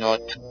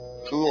astronaut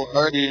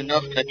foolhardy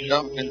enough to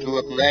jump into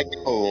a black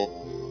hole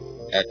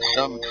at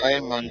some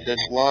time on his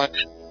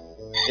watch,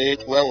 say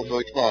 12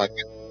 o'clock,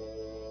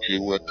 he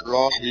would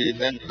cross the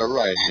event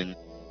horizon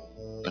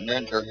and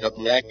enter the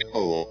black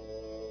hole.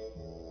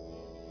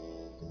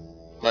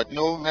 But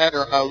no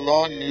matter how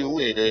long you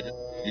waited,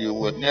 you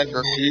would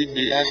never see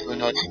the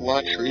astronaut's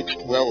watch reach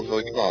 12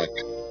 o'clock.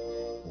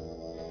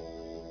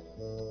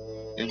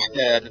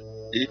 Instead,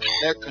 each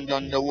second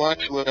on the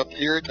watch would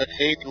appear to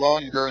take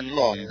longer and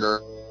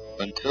longer,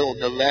 until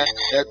the last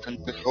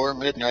second before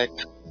midnight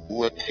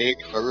would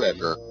take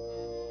forever.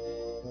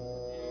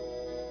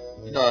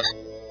 Thus,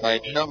 by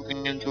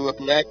jumping into a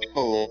black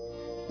hole,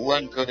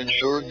 one could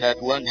ensure that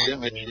one's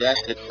image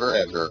lasted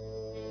forever.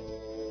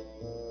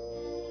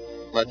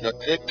 But the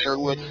picture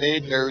would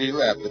fade very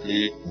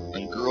rapidly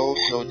and grow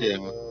so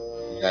dim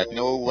that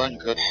no one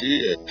could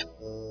see it.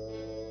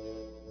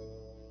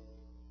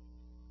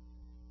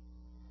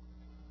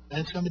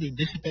 And somebody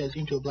disappears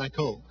into a black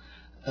hole,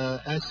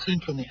 as seen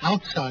from the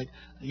outside,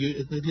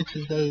 it's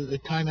as though the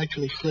time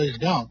actually slows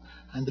down,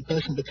 and the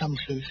person becomes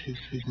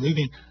who's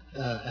moving.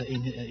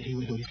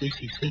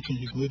 He's thinking,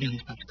 he's moving,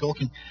 he's perhaps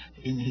talking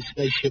in his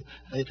spaceship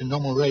at a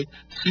normal rate,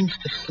 seems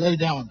to slow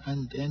down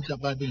and ends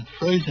up by being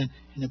frozen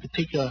in a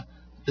particular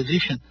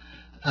position,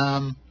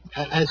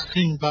 as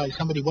seen by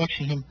somebody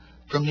watching him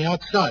from the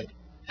outside.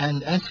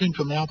 And as seen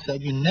from the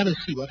outside, you never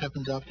see what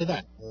happens after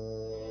that.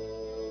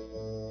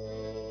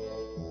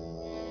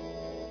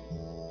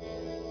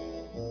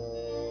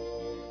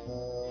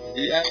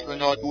 The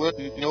astronaut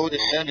wouldn't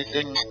notice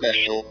anything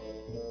special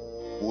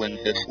when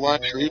his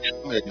watch reached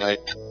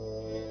midnight,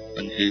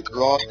 and he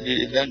crossed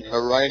the event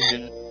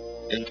horizon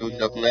into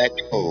the black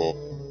hole.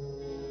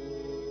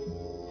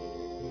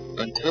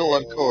 Until,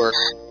 of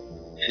course,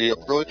 he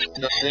approached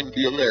the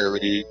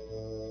singularity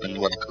and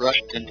was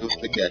crushed into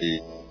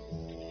spaghetti.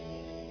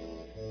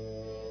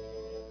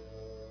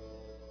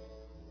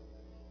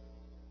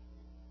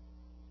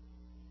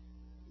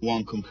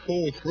 One can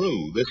fall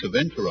through this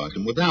event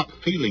horizon without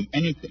feeling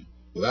anything,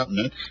 without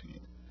noticing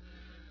it.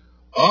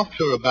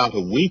 After about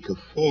a week of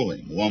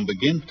falling, one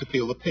begins to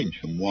feel the pinch,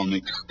 and one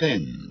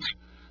extends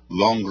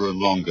longer and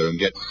longer and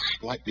gets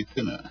slightly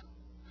thinner.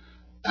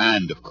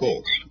 And, of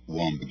course,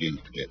 one begins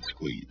to get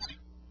squeezed,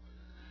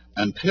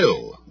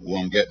 until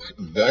one gets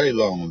very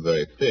long and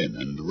very thin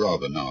and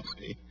rather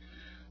nasty.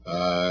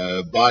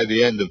 By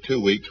the end of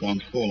 2 weeks,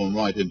 one's fallen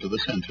right into the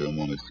center, and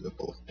one is, of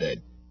course,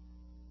 dead.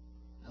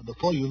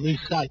 Before you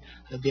lose sight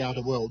of the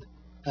outer world,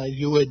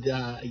 you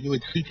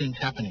would see things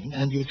happening,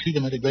 and you would see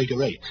them at a greater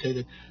rate, so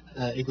that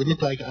it would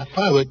look like a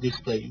firework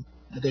display.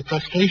 The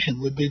frustration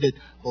would be that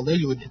although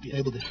you would be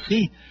able to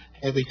see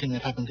everything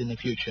that happens in the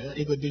future,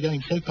 it would be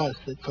going so fast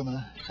that from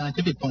a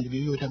scientific point of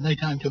view, you would have no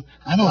time to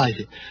analyze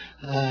it.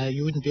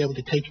 You wouldn't be able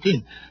to take it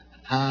in.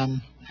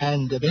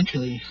 And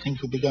eventually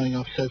things would be going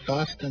off so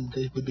fast, and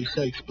it would be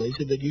so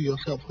explosive that you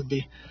yourself would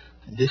be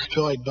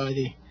destroyed by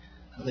the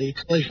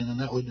explosion, and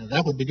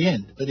that would be the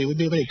end. But it would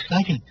be a very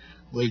exciting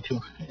way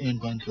to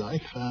end one's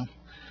life.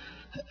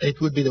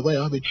 It would be the way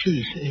I would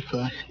choose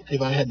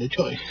if I had the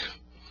choice.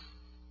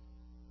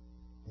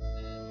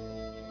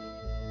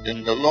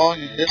 In the long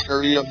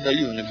history of the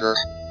universe,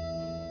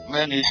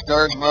 many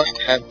stars must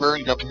have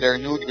burned up their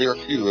nuclear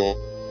fuel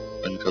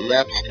and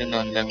collapsed in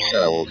on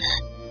themselves.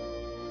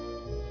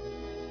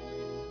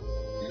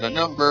 The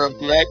number of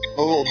black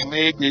holes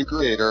may be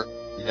greater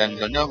than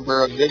the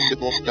number of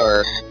visible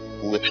stars,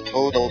 which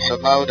totals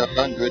about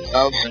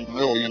 100,000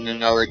 million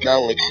in our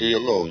galaxy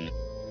alone.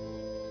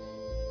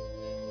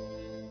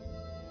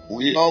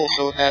 We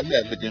also have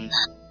evidence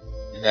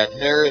that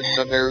there is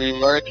a very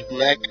large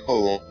black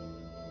hole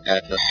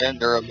at the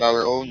center of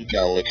our own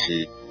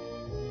galaxy.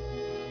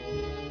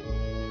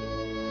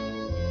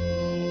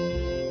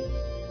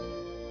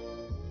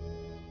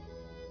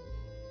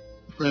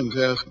 Friends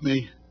ask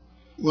me,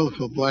 well, if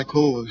a black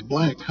hole is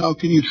black, how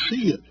can you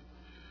see it?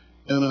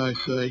 And I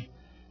say,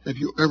 have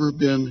you ever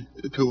been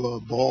to a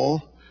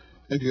ball?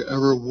 Have you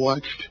ever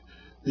watched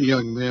the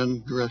young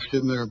men dressed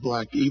in their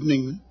black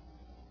evening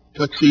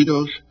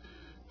tuxedos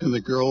and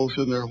the girls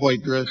in their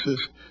white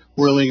dresses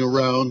whirling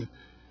around,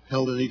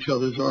 held in each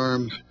other's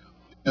arms,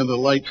 and the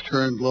lights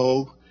turned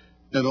low,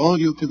 and all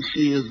you can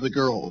see is the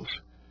girls?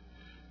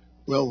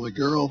 Well, the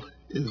girl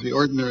is the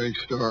ordinary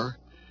star,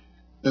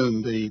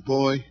 and the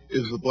boy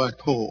is the black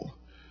hole.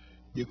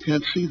 You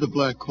can't see the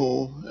black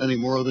hole any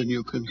more than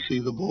you can see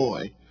the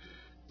boy,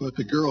 but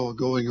the girl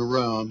going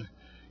around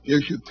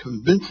gives you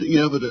convincing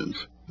evidence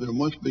there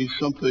must be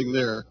something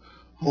there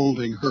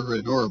holding her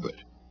in orbit.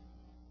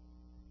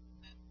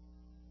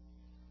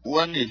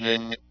 One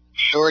evening,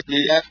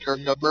 shortly after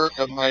the birth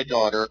of my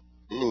daughter,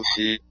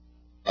 Lucy,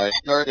 I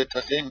started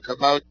to think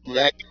about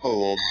black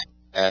holes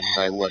as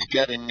I was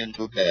getting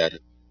into bed.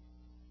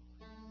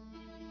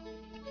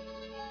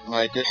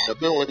 My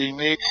disability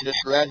makes this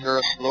rather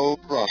a slow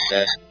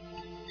process,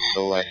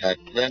 so I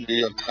had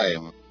plenty of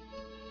time.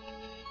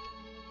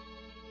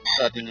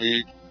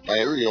 Suddenly,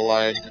 I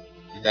realized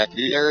that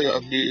the area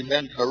of the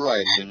event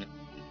horizon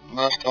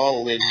must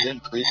always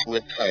increase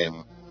with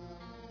time.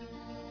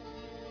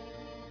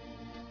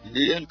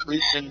 The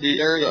increase in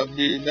the area of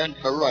the event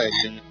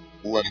horizon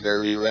was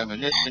very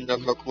reminiscent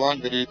of a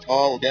quantity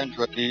called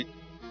entropy,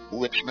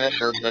 which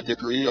measured the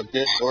degree of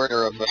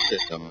disorder of a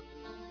system.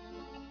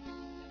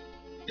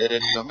 It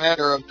is a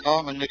matter of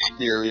common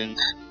experience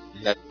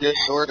that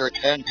disorder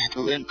tends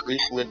to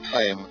increase with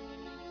time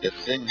if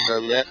things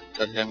are left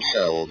to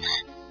themselves.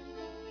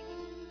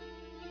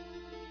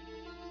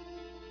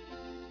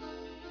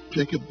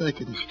 Jacob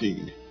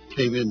Bekenstein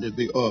came into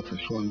the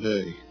office one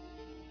day.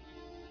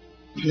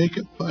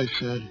 Jacob, I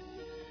said,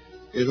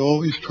 it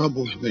always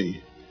troubles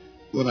me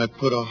when I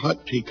put a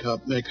hot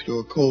teacup next to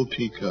a cold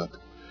teacup.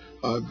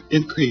 I've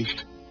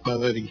increased, by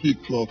letting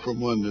heat flow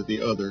from one to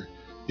the other,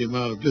 the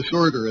amount of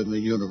disorder in the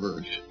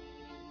universe.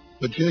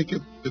 But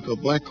Jacob, if a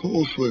black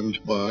hole swims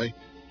by,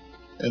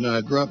 and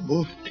I drop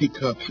both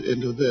teacups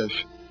into this,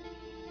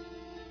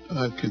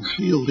 I've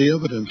concealed the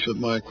evidence of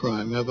my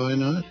crime, have I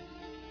not?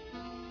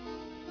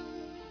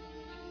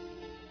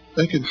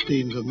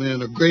 Bekenstein's a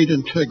man of great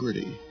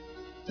integrity,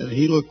 and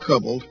he looked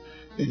troubled,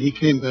 and he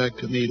came back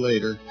to me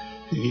later,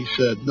 and he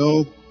said,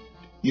 no,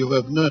 you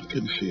have not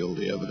concealed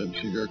the evidence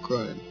of your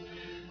crime.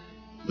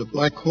 The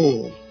black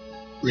hole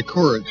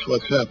records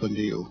what's happened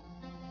to you.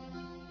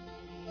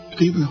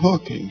 Stephen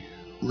Hawking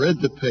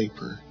read the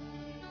paper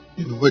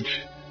in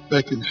which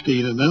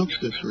Bekenstein announced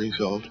this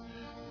result,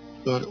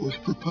 thought it was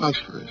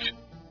preposterous,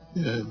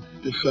 and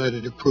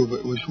decided to prove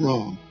it was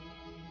wrong.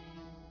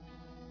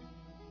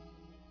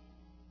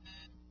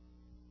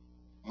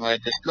 My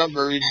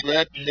discoveries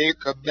led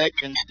Jacob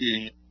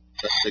Bekenstein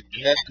to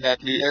suggest that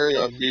the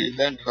area of the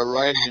event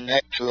horizon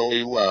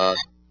actually was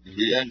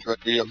the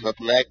entropy of a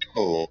black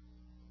hole.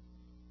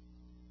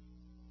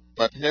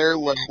 But there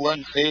was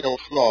one fatal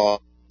flaw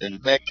in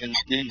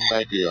Bekenstein's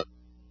idea.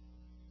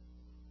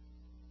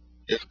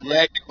 If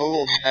black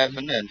holes have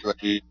an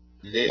entropy,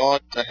 they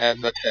ought to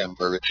have a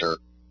temperature.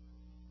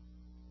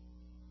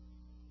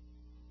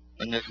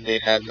 And if they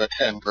have a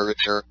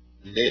temperature,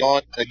 they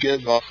ought to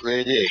give off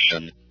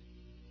radiation.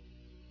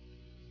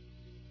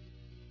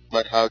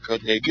 But how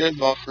could they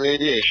give off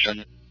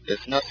radiation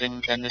if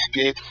nothing can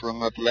escape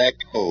from a black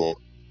hole?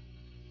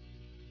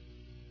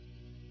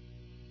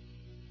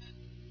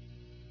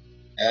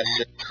 As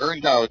it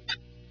turned out,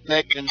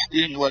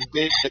 Bekenstein was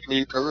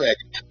basically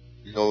correct,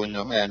 though in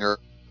a manner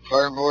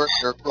far more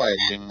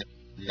surprising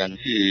than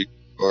he,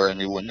 or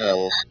anyone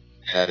else,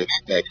 had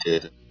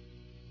expected.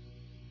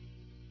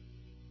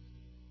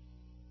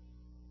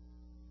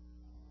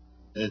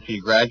 As he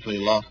gradually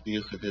lost the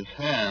use of his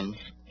hands,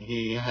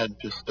 he had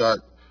to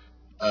start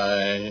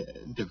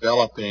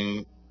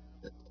developing,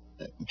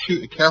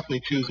 carefully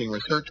choosing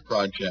research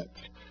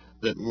projects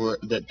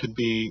that could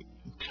be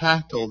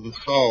tackled and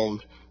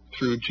solved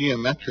through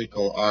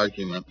geometrical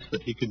arguments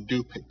that he could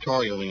do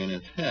pictorially in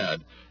his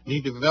head. And he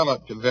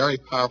developed a very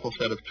powerful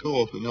set of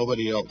tools that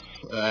nobody else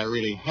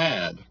really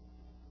had.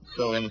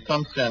 So in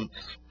some sense,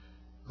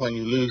 when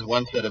you lose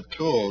one set of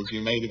tools,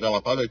 you may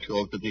develop other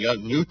tools, but the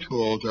new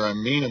tools are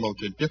amenable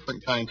to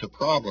different kinds of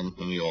problems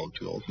than the old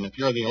tools. And if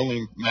you're the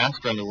only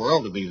master in the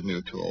world of these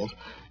new tools,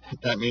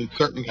 that means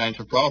certain kinds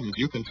of problems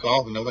you can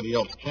solve and nobody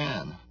else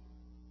can.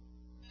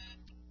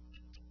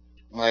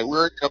 My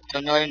work up to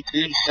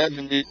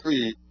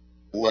 1973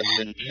 was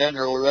in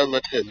general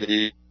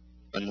relativity,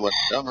 and was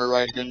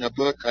summarized in a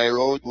book I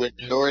wrote with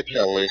George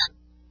Ellis,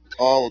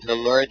 called The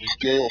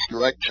Large-Scale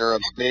Structure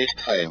of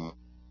Space-Time.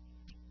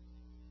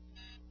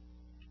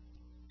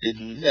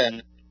 Even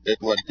then, it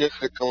was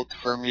difficult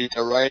for me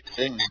to write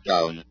things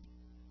down.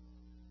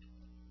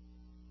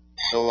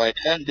 So I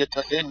tended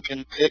to think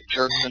in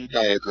pictures and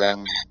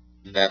diagrams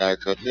that I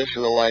could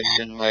visualize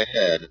in my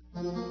head.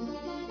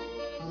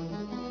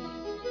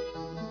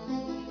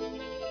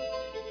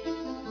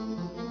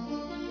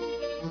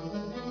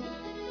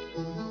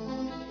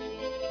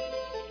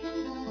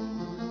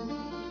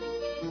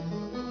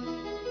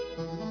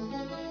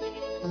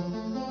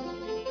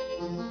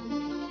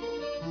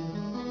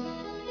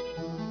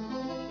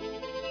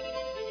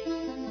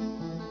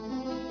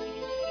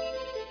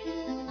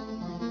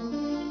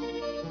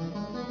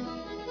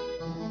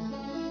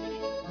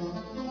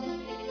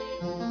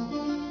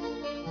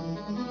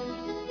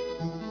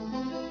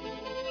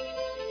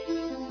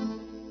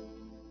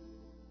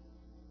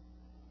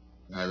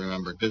 I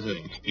remember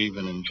visiting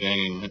Stephen and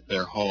Jane at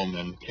their home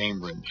in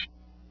Cambridge.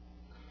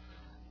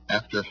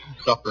 After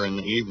supper in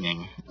the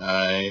evening,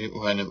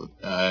 when it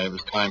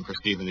was time for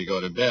Stephen to go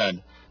to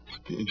bed,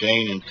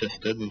 Jane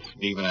insisted, and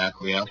Stephen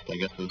acquiesced, I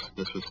guess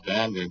this was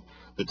standard,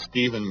 that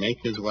Stephen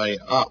make his way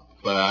up.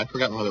 I'd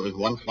forgotten whether it was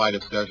one flight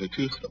of stairs or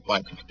two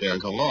flights of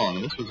stairs alone.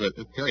 And this was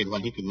a period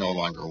when he could no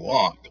longer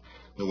walk.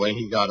 The way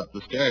he got up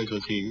the stairs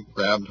was he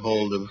grabbed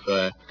hold of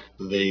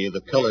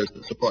the pillars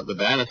that support the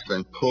banister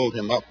and pulled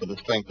himself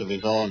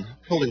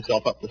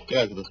up the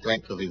stairs with the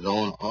strength of his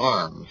own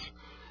arms,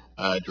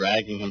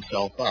 dragging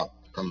himself up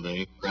from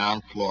the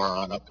ground floor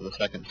on up to the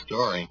second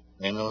story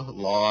in a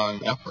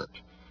long effort.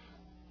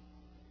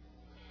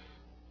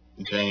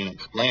 Jane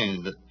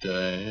explained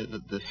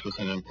that this was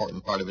an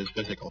important part of his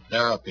physical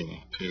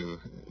therapy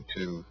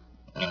to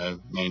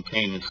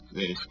maintain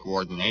his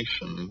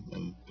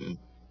coordination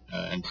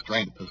and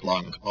strength as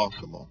long as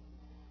possible.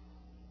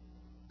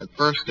 At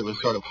first, it was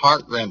sort of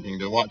heart-rending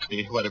to watch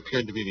what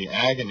appeared to be the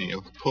agony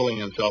of pulling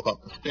himself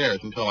up the stairs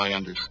until I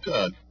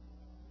understood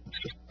it's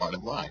just part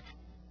of life,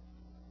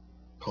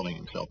 pulling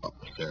himself up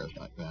the stairs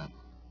like that.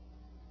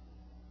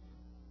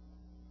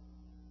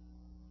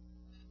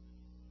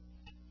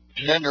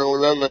 General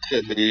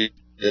relativity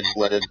is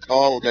what is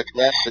called a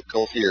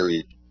classical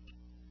theory.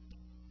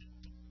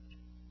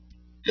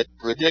 It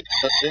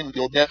predicts a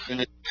single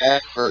definite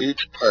path for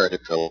each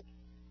particle.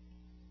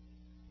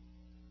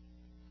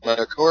 But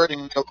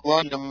according to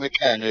quantum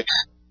mechanics,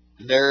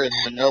 there is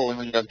an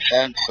element of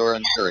chance or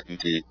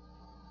uncertainty.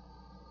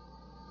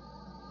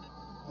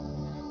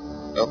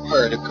 A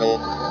particle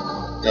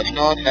does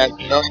not have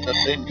just a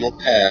single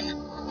path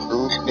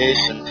through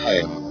space and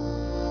time.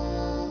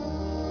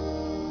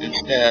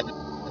 Instead,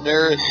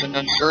 there is an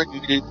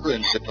uncertainty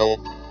principle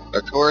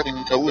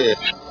according to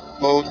which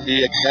both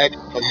the exact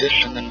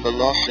position and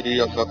velocity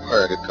of a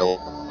particle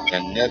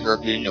can never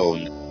be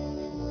known.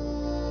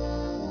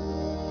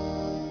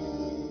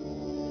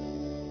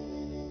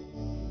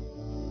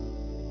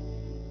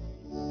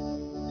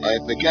 I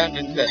began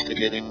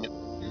investigating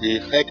the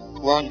effect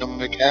quantum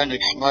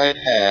mechanics might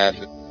have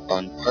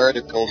on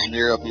particles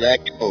near a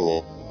black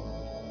hole.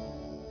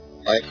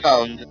 I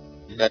found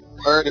that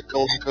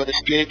particles could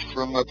escape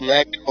from a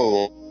black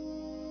hole,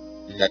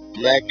 that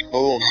black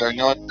holes are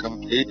not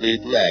completely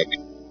black.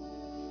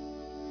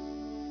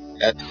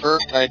 At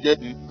first I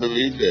didn't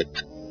believe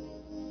it,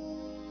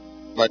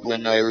 but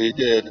when I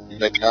redid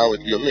the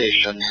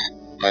calculations,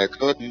 I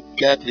couldn't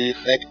get the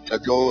effect to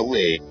go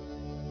away.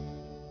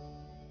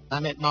 I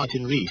met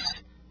Martin Rees,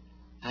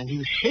 and he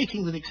was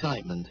shaking with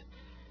excitement.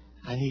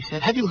 And he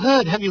said, have you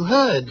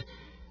heard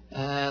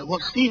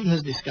what Stephen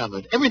has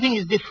discovered? Everything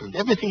is different,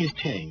 everything has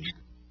changed.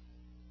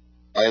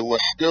 I was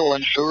still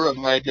unsure of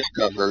my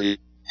discovery,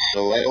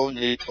 so I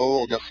only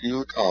told a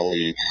few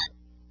colleagues.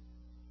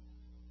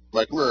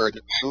 But word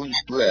soon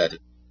spread.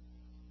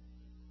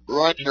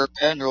 Roger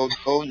Penrose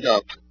phoned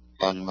up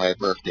on my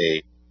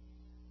birthday.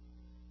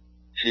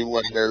 She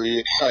was very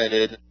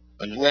excited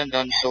and went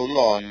on so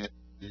long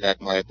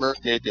that my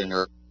birthday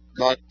dinner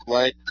got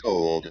quite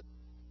cold.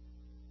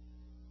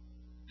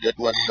 It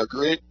was a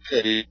great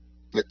pity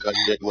because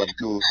it was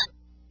goose,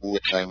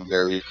 which I'm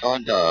very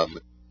fond of.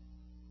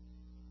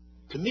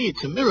 To me,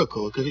 it's a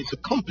miracle because it's a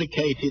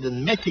complicated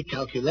and messy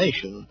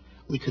calculation.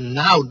 We can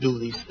now do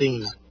these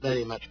things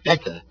very much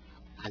better,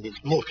 and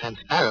it's more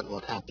transparent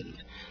what happens.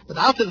 But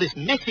out of this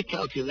messy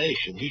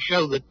calculation, he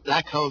showed that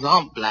black holes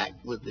aren't black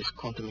with this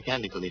quantum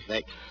mechanical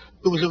effect.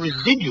 There was a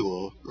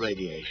residual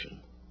radiation.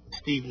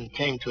 Stephen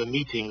came to a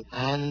meeting,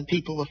 and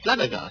people were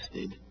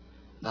flabbergasted.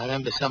 And I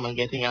remember someone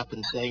getting up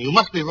and saying, you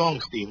must be wrong,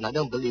 Stephen, I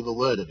don't believe a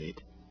word of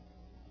it.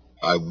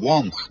 I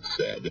once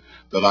said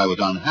that I was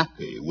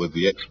unhappy with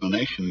the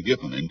explanation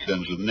given in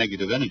terms of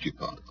negative energy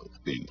particles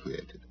being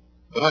created.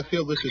 But I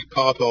feel this is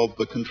part of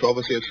the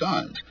controversy of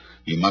science.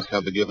 You must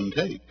have the give and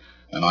take.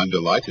 And I'm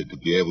delighted to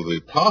be able to be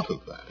part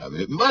of that. I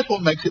mean, that's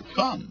what makes it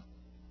fun.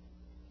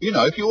 You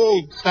know, if you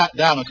all sat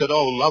down and said,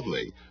 oh,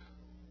 lovely,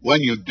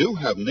 when you do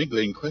have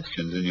niggling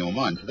questions in your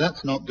mind,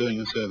 that's not doing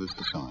a service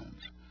to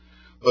science.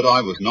 But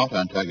I was not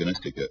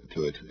antagonistic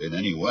to it in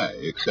any way,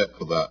 except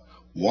for that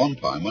one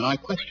time when I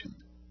questioned.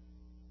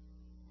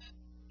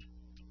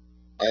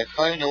 I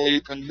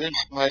finally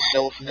convinced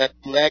myself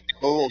that black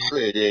holes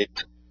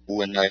radiate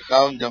when I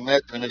found a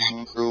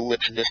mechanism through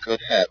which this could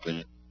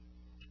happen.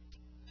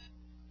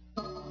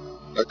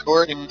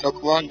 According to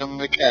quantum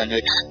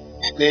mechanics,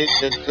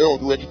 space is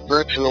filled with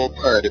virtual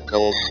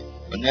particles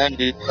and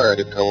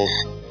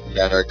antiparticles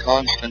that are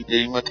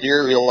constantly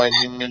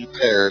materializing in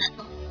pairs,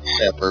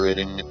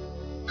 separating,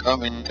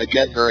 coming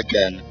together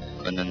again,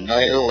 and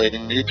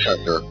annihilating each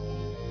other.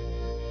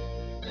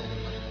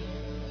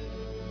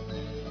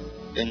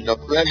 In the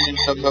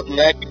presence of a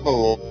black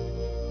hole,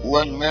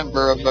 one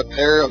member of a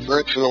pair of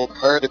virtual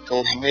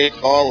particles may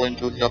fall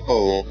into the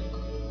hole,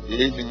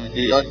 leaving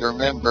the other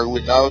member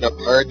without a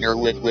partner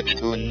with which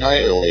to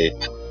annihilate.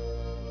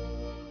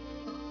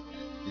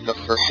 The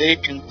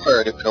forsaken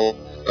particle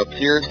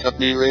appears to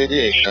be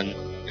radiation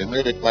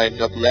emitted by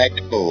the black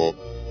hole.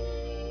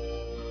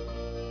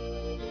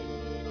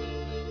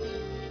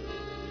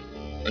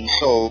 And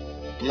so,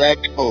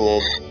 black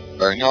holes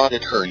are not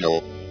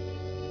eternal.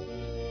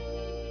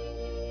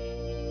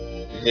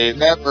 They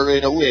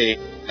evaporate away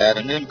at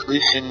an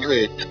increasing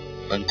rate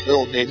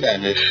until they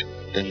vanish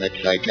in a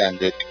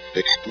gigantic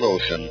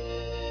explosion.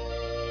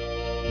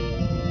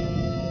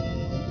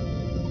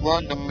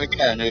 Quantum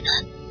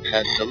mechanics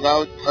has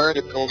allowed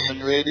particles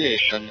and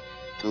radiation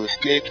to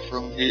escape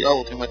from the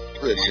ultimate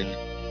prison,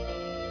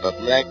 a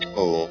black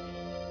hole.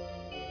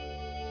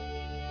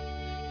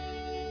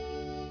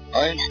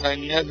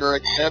 Einstein never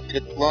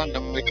accepted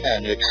quantum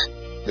mechanics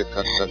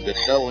because of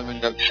this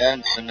element of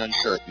chance and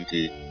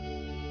uncertainty.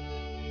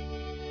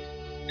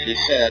 He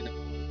said,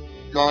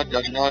 God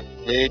does not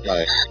play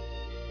dice.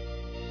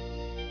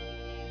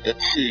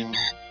 It seems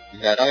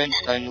that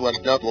Einstein was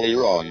doubly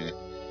wrong.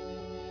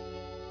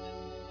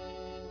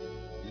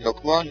 The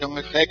quantum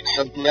effects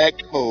of black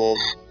holes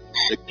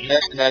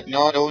suggest that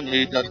not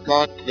only does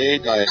God play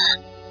dice,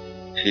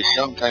 he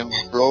sometimes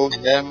throws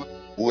them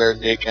where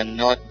they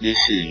cannot be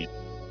seen.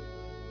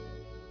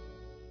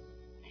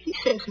 He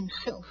says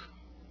himself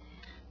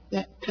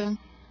that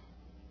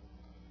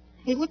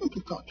he wouldn't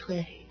have got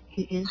where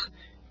he is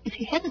if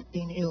he hadn't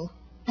been ill.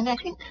 And I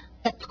think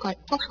that's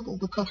quite possible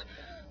because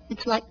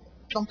it's like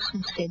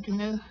Johnson said, you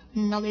know,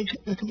 knowledge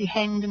that can be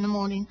hanged in the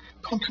morning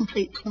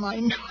concentrates the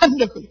mind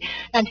wonderfully.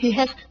 And he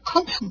has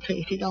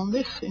concentrated on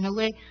this in a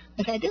way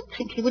that I don't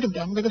think he would have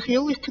done because he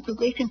always took a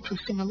great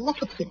interest in a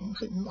lot of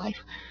things in life.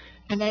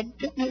 And I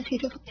don't know if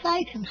he'd have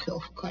applied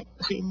himself quite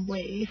the same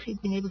way if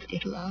he'd been able to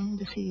get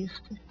around as he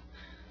used to.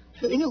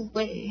 So in a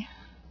way,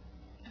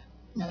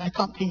 no, I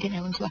can't think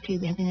anyone's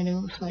lucky having an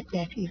illness like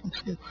that even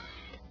so.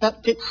 But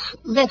it's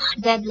less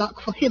bad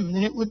luck for him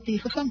than it would be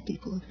for some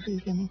people,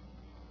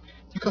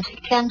 because he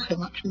can so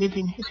much live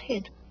in his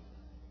head.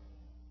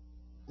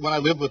 when I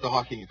lived with the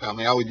Hawking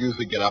family, I would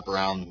usually get up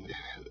around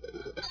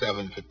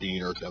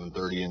 7:15 or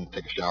 7:30 and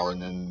take a shower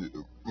and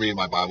then read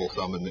my Bible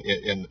some in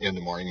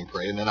the morning and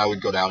pray. And then I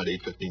would go down at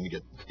 8:15 to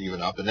get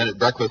Stephen up. And then at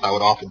breakfast, I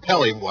would often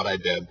tell him what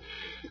I'd been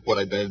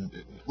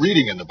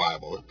reading in the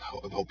Bible,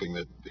 hoping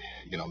that,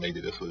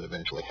 maybe this would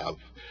eventually have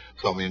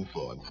some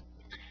influence.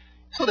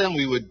 So then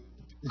we would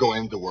go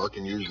into work,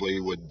 and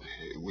usually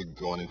we'd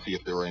go in and see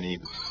if there were any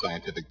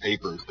scientific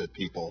papers that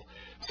people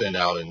sent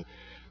out. And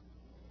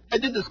I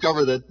did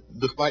discover that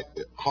despite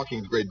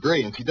Hawking's great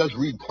brilliance, he does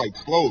read quite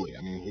slowly.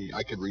 I mean,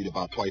 I could read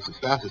about twice as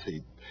fast as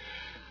he.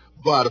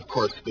 But, of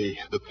course, the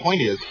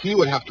point is he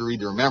would have to read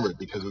to remember it,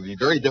 because it would be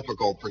very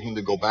difficult for him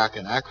to go back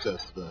and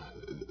access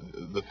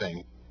the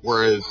thing.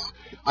 Whereas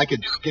I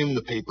could skim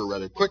the paper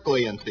rather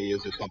quickly and see,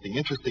 is there something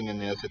interesting in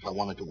this? If I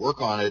wanted to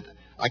work on it,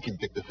 I could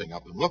pick the thing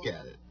up and look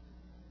at it.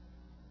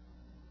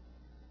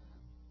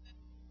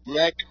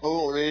 Black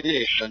hole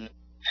radiation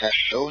has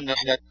shown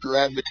us that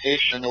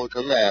gravitational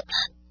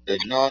collapse is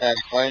not as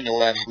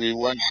final as we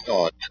once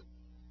thought.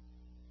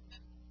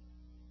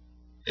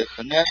 If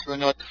an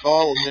astronaut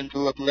falls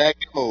into a black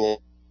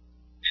hole,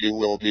 he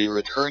will be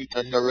returned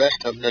to the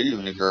rest of the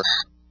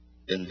universe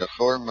in the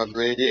form of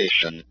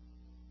radiation.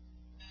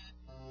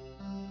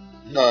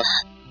 Thus,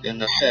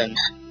 in a sense,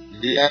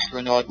 the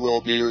astronaut will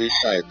be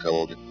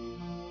recycled.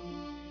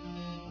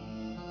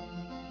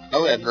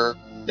 However,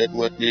 it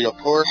would be a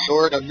poor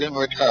sort of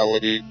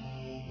immortality,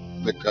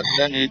 because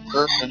any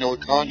personal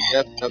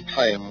concept of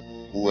time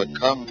would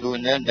come to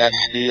an end as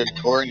he is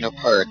torn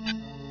apart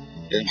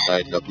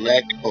inside the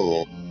black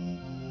hole.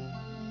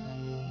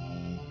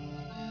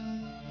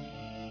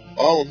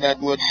 All that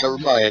would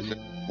survive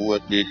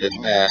would be his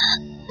mass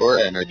or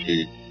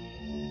energy.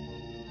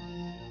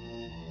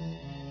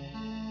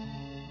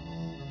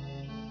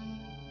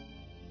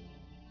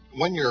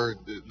 One year,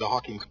 the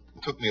Hawkings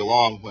took me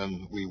along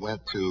when we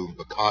went to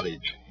a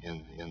cottage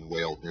in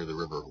Wales near the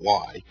River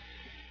Wye.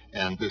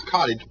 And this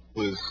cottage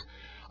was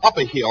up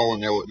a hill,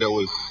 and there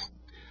was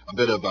a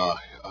bit of a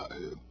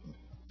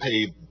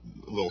paved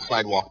little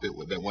sidewalk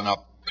that went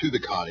up to the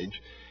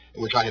cottage,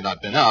 which I had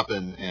not been up,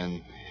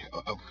 and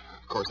of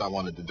course I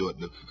wanted to do it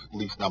in the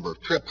least number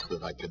of trips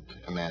that I could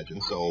imagine.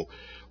 So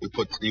we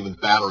put Stephen's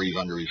batteries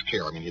under his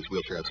chair. I mean, his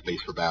wheelchair had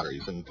space for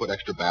batteries, and put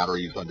extra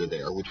batteries under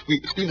there, which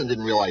Stephen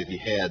didn't realize he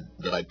had,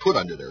 that I'd put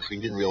under there, so he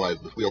didn't realize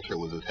this wheelchair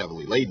was as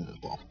heavily laden as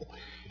possible.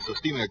 So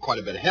Stephen had quite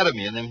a bit ahead of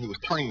me, and then he was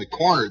turning the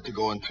corner to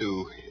go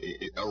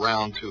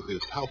around to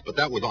his house, but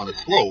that was on a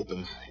slope,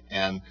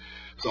 and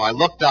so I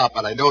looked up,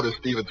 and I noticed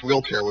Stephen's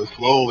wheelchair was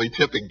slowly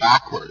tipping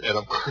backward, and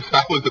of course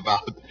I was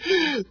about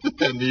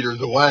 10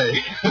 meters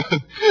away.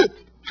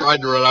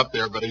 Tried to run up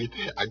there, but I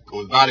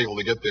was not able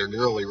to get there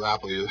nearly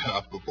rapidly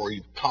enough before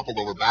he toppled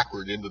over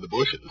backward into the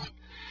bushes.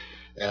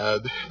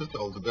 And so it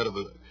was a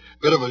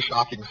bit of a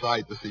shocking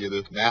sight to see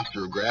this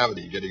master of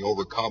gravity getting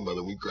overcome by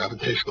the weak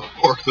gravitational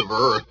force of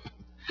Earth.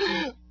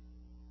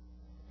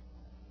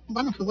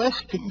 One of the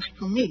worst things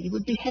for me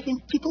would be having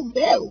people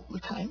there all the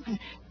time, and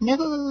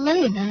never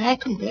alone, and I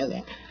couldn't bear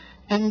that.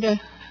 And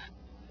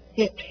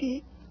yet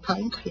he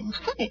finds things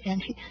funny,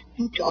 and he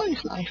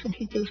enjoys life, and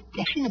he goes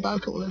dashing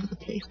about all over the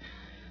place.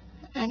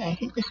 And I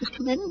think this is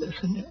tremendous,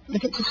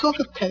 but it's a sort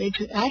of courage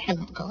that I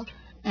haven't got,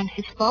 and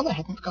his father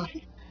hadn't got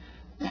it.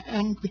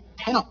 And we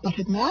cannot but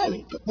admire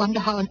it, but wonder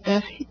how on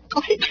earth he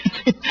got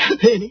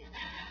it, really.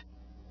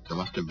 There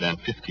must have been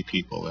 50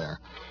 people there,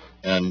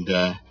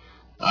 and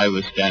I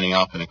was standing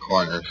off in a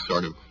corner,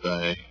 sort of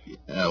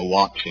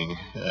watching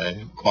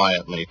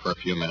quietly for a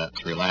few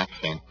minutes,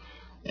 relaxing.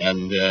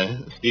 And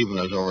Stephen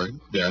was over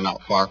there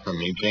not far from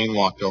me. Jane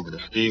walked over to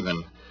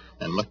Stephen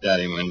and looked at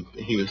him, and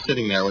he was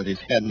sitting there with his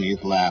head in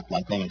his lap,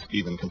 like only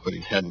Stephen can put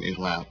his head in his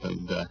lap.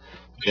 And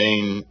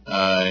Jane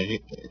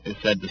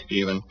said to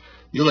Stephen,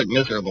 "You look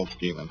miserable,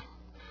 Stephen.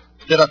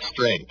 Sit up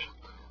straight.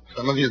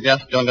 Some of your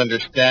guests don't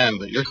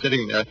understand that you're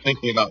sitting there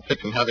thinking about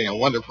Fitz and having a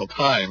wonderful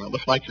time. It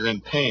looks like you're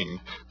in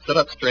pain. Sit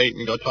up straight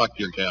and go talk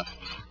to your guests."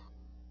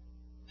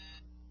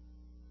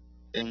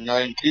 In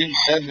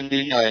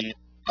 1979,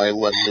 I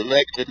was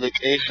elected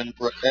Vacation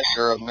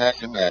Professor of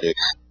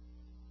Mathematics.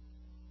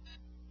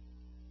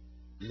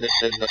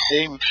 This is the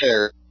same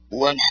chair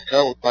once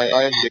held by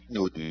Isaac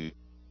Newton.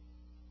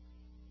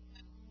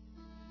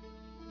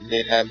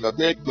 They have a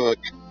big book,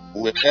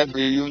 which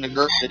every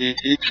university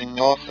teaching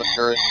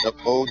officer is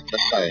supposed to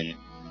sign.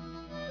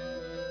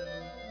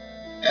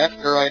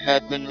 After I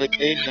had been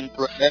Vacation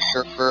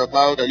Professor for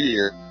about a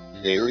year,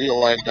 they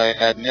realized I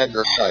had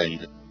never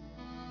signed.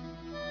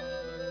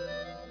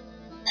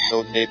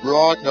 So they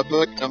brought the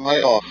book to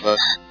my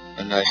office,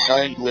 and I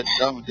signed with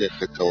some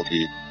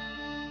difficulty.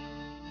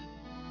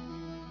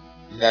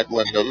 That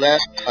was the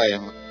last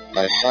time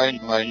I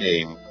signed my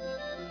name.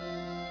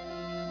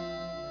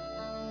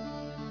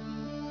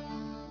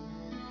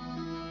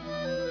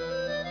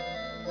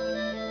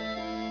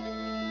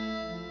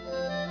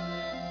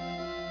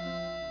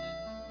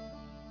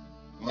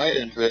 My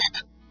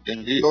interest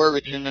in the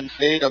origin and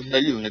fate of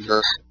the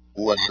universe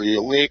was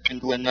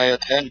reawakened when I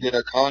attended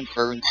a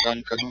conference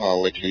on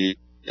cosmology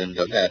in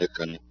the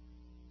Vatican.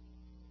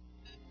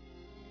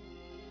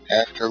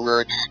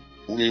 Afterwards,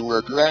 we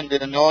were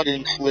granted an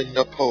audience with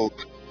the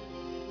Pope.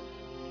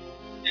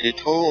 He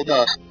told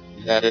us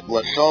that it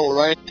was all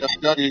right to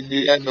study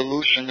the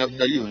evolution of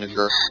the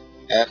universe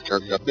after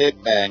the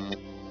Big Bang,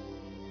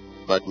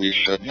 but we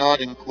should not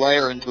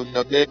inquire into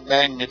the Big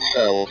Bang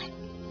itself,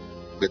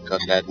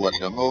 because that was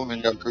a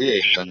moment of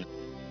creation,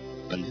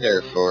 and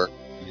therefore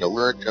the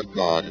work of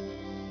God.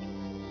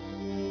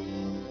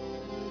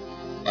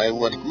 I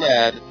was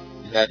glad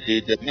that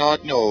he did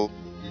not know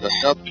the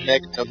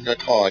subject of the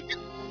talk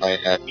I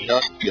had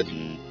just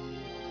given.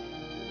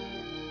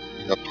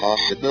 The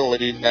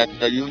possibility that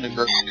the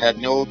universe had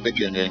no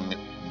beginning,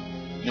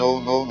 no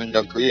moment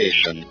of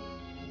creation.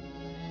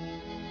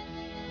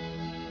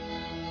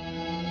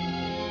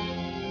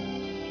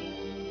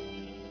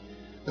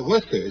 There were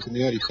theories in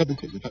the early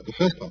 70s, in fact the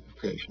first type of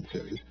creation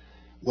theories,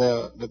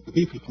 where the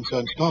people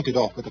concerned started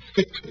off with a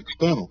fixed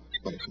external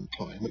space and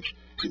time, which,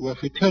 as it were,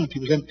 for eternity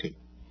was empty.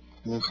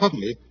 And then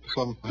suddenly, for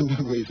some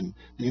unknown reason,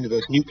 the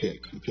universe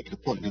nucleates at a particular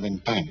point, and then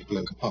bang, it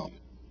blows apart.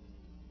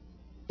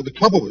 But the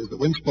trouble is that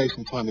when space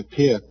and time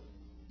appear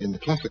in the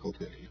classical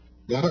theory,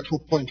 the actual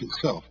point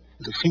itself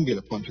is a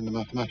singular point in the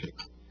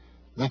mathematics.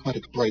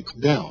 Mathematics breaks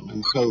down,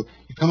 and so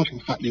you cannot in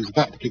fact use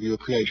that to give you a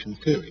creation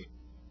theory.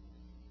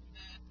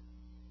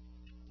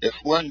 If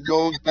one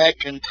goes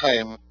back in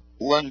time,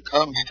 one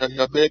comes to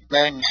the Big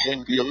Bang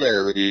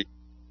singularity,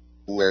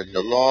 where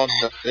the laws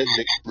of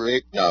physics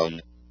break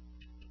down.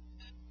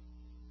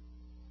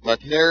 But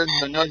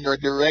there's another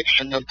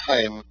direction of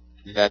time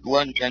that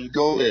one can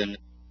go in,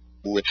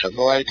 which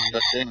avoids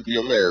the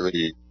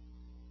singularity.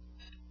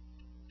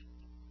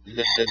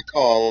 This is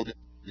called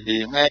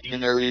the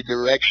imaginary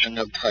direction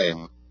of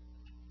time.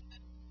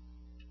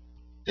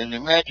 In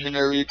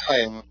imaginary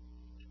time,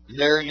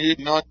 there need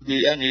not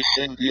be any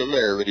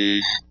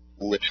singularities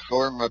which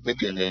form a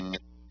beginning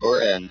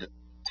or end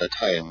to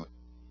time.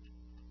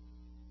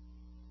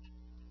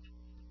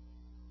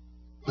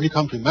 When you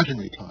come to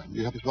imaginary time,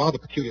 you have this rather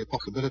peculiar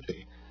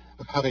possibility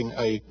of having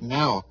a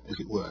now, as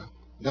it were,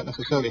 without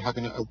necessarily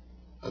having a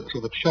sort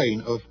of a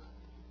chain of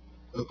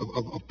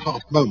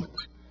past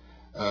moments.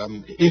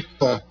 If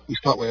we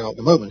start where we are at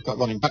the moment, start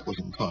running backwards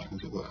in time,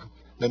 as it were,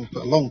 then for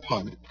a long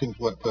time things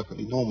work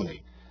perfectly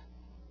normally.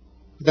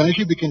 But then as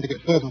you begin to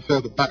get further and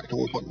further back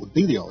towards what would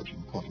be the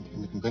origin point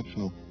in the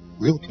conventional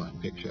real-time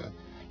picture,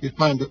 you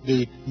find that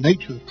the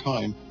nature of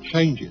time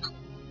changes,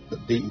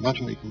 that the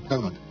imaginary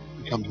component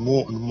becomes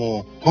more and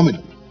more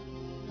prominent.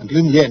 And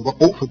in the end, what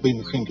ought to have been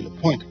the singular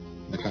point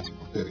in the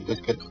classical theory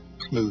just gets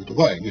smoothed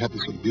away, and you have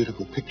this sort of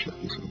beautiful picture,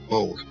 these sort of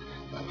bowls,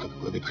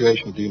 where the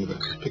creation of the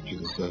universe is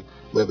pictured as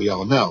where we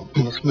are now,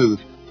 in a smooth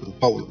sort of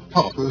bowl of the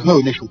past. There was no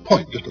initial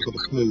point, just a sort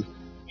of smooth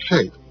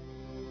shape.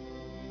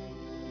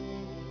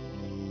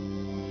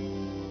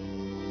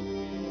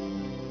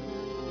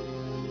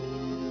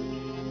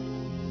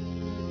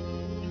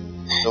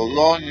 So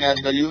long as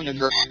the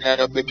universe had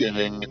a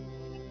beginning,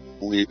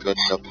 we could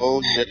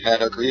suppose it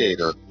had a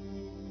creator.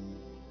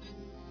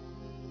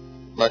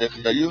 But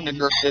if the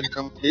universe is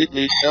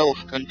completely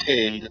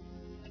self-contained,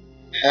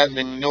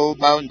 having no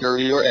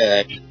boundary or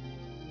edge,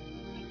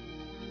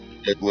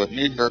 it would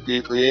neither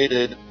be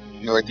created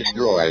nor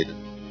destroyed.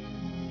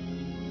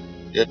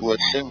 It would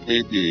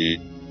simply be.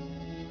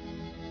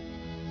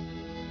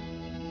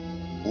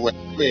 What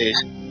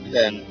place,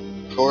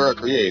 then, for a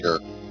creator?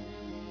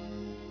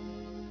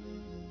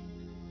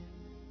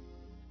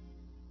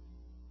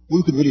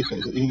 We could really say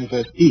that the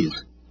universe is,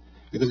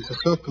 because it's a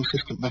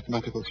self-consistent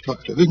mathematical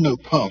structure. There is no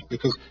past,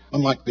 because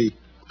unlike the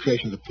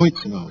creation of the point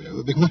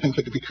scenario, there's nothing for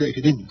it to be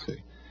created in, you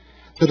see.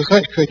 So to say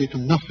it's created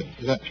from nothing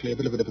is actually a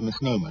bit of a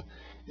misnomer.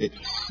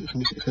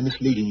 It's a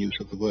misleading use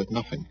of the word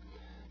nothing.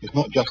 It's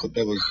not just that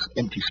there was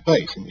empty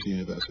space in which the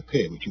universe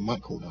appeared, which you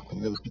might call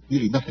nothing. There was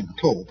really nothing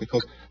at all,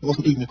 because there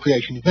wasn't even a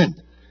creation event.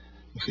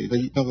 You see,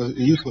 the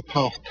use of a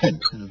past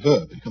tense in a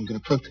verb becomes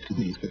inappropriate in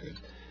these theories.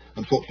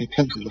 Unfortunately,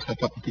 tenses were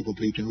set up when people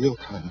believed in real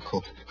time, of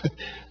course,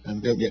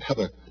 and we don't yet have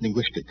a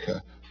linguistic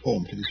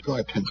form to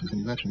describe tenses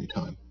in imaginary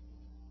time.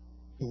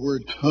 The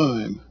word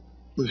time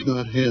was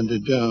not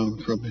handed down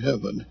from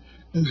heaven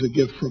as a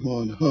gift from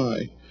on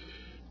high.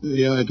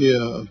 The idea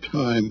of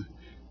time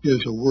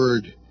is a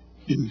word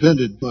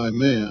invented by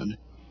man,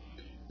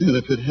 and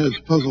if it has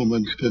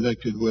puzzlements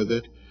connected with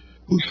it,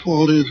 whose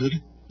fault is it?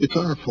 It's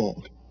our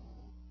fault.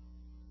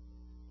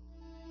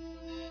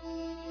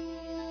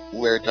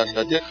 Where does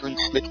the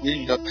difference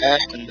between the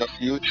past and the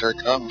future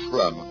come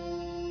from?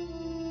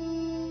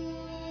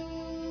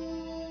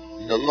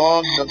 The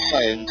laws of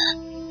science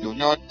do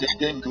not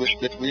distinguish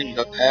between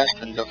the past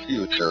and the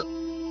future.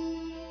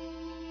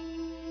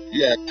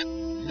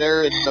 Yet,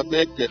 there is a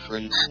big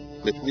difference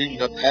between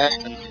the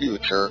past and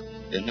future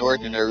in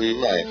ordinary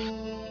life.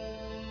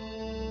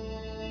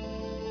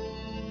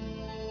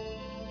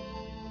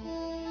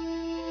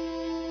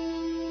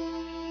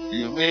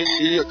 You may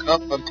see a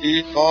cup of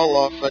tea fall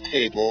off a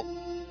table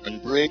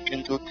and break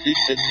into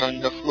pieces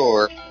on the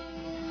floor,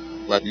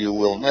 but you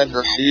will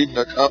never see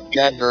the cup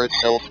gather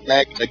itself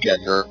back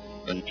together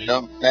and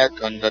jump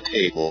back on the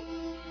table.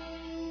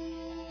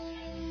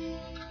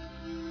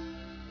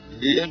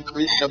 The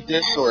increase of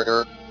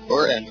disorder,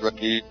 or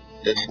entropy,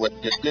 is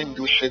what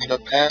distinguishes the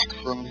past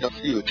from the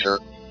future,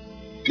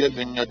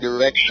 giving a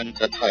direction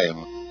to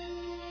time.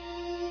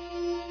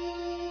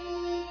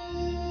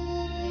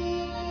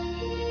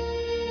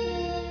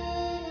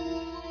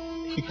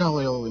 He fell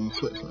ill in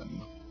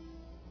Switzerland.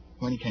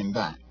 When he came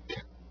back,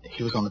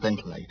 he was on a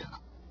ventilator.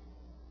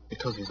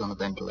 Because he's on a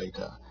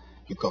ventilator,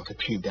 you've got a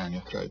tube down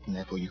your throat and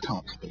therefore you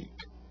can't speak,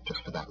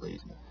 just for that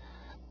reason.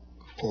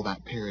 For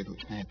that period,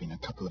 which may have been a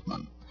couple of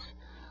months,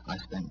 I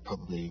spent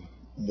probably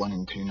 1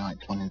 in 2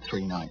 nights, 1 in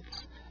 3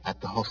 nights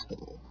at the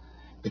hospital.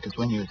 Because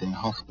when he was in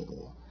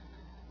hospital,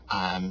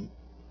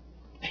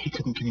 he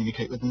couldn't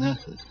communicate with the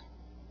nurses.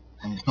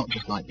 And it's not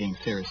just like being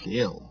seriously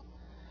ill,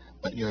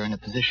 but you're in a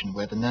position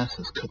where the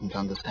nurses couldn't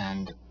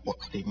understand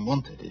what Stephen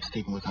wanted. If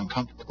Stephen was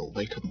uncomfortable,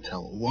 they couldn't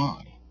tell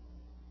why.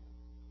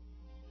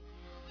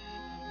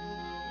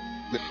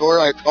 Before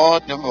I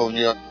caught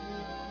pneumonia,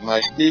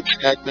 my speech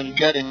had been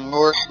getting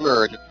more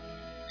slurred,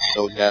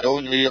 so that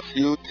only a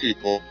few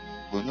people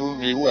who knew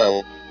me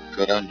well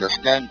could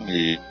understand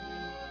me.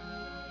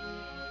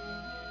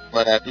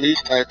 But at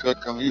least I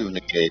could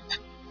communicate.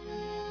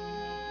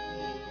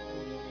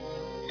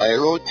 I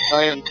wrote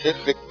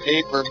scientific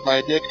papers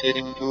by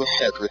dictating to a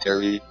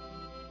secretary,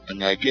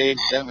 and I gave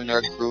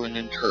seminars through an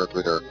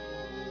interpreter.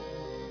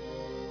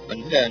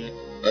 And then,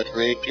 a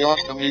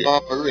tracheostomy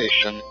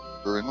operation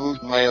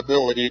removed my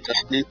ability to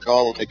speak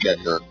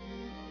altogether.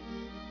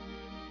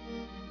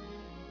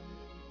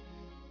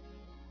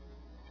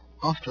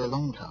 After a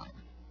long time,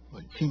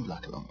 well, it seemed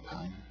like a long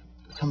time,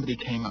 somebody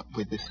came up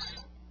with this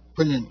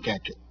brilliant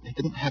gadget. They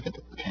didn't have it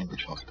at the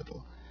Cambridge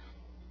Hospital.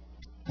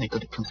 They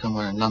got it from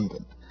somewhere in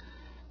London.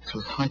 This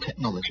was high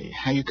technology,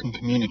 how you can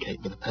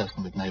communicate with a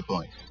person with no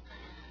voice.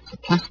 It's a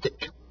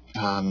plastic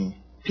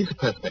piece of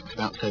perspex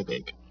about so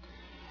big,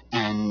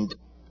 and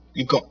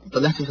you've got the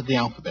letters of the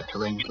alphabet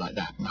arranged like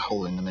that in a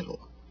hole in the middle.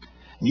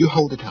 And you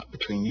hold it up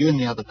between you and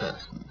the other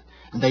person,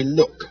 and they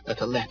look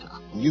at a letter,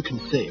 and you can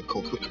see, of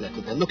course, which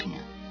letter they're looking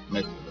at,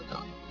 most of the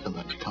time.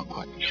 Sometimes you can't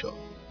quite be sure.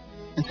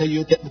 And so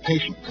you get the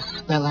patient to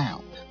spell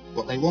out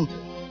what they wanted.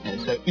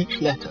 And so each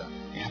letter,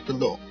 you have to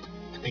look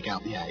to pick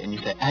out the A, and you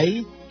say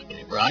A, get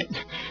it right.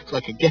 It's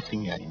like a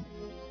guessing game.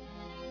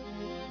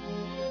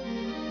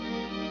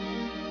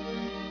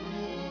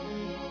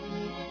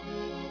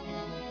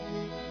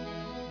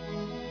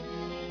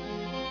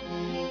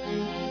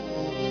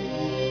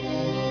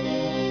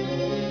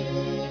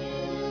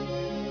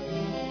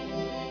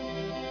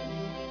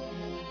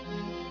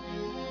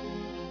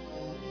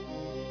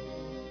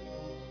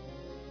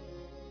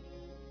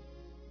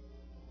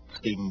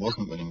 Stephen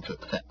wasn't willing to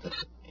accept that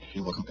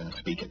he wasn't going to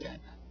speak again.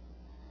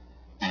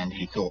 And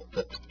he thought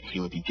that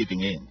he would be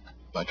giving in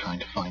by trying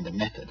to find a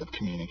method of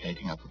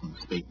communicating other than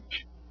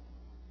speech.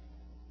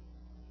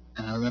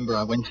 And I remember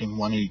I went in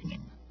one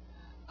evening,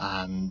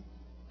 and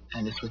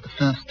this was the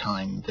first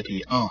time that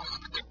he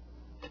asked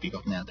to be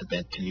gotten out of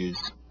bed to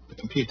use the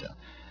computer.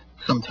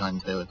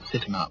 Sometimes they would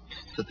sit him up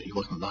so that he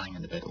wasn't lying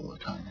in the bed all the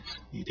time, as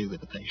you do with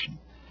the patient.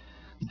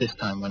 This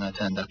time when I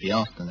turned up, he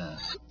asked the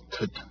nurse,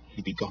 could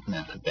he be gotten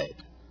out of bed?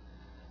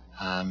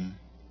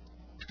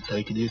 So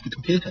he could use the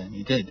computer, and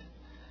he did.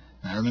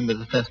 And I remember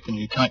the first thing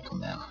he typed on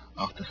there,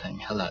 after saying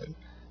hello,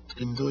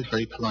 Stephen's always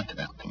very polite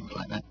about things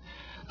like that,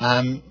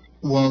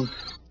 was,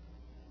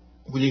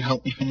 will you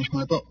help me finish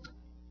my book?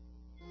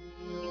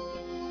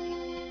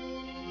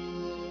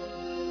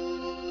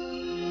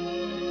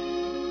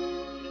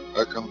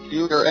 A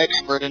computer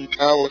expert in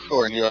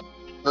California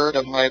heard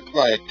of my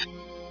plight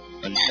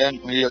and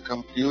sent me a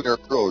computer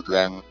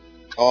program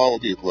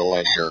called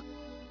Equalizer.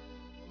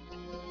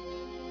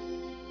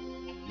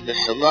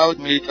 This allowed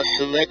me to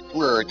select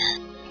words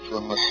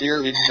from a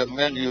series of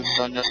menus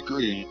on the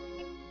screen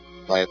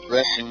by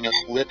pressing a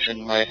switch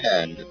in my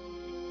hand.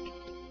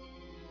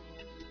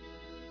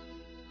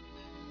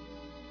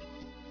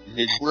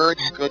 These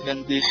words could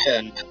then be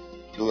sent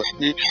to a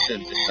speech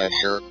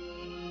synthesizer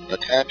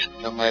attached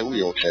to my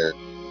wheelchair.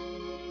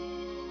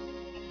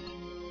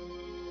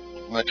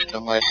 Much to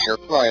my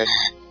surprise,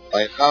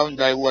 I found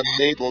I was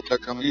able to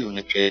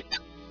communicate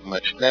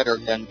much better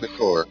than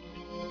before.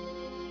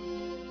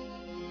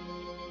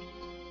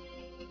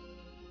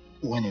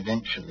 When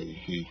eventually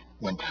he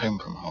went home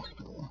from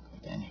hospital,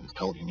 again he was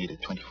told he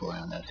needed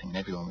 24-hour nursing, and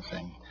everyone was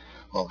saying,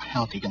 well,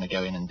 how's he going to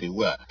go in and do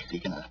work? Is he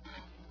going to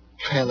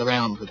trail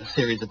around with a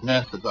series of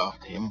nurses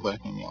after him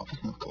working in the office?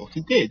 And of course he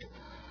did.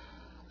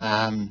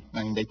 I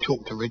mean, they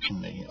talked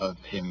originally of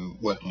him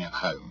working at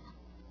home,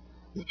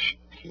 which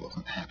he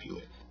wasn't happy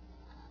with.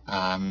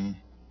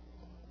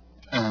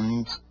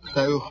 And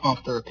so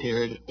after a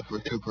period of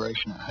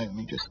recuperation at home,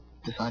 he just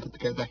decided to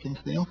go back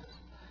into the office.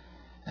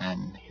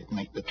 And he'd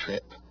make the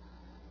trip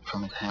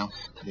from his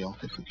house to the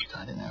office, which is,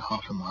 I don't know,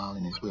 half a mile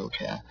in his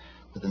wheelchair,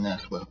 with the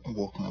nurse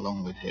walking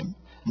along with him.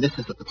 And this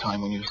is at the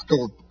time when he was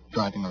still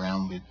driving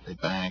around with the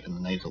bag and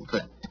the nasal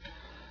drip.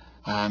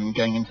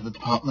 Going into the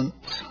department,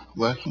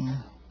 working,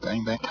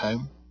 going back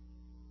home.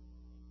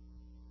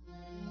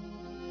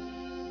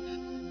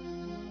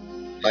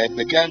 I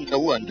began to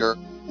wonder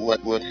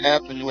What would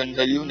happen when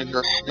the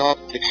universe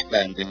stopped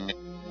expanding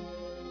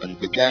and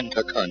began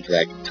to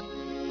contract?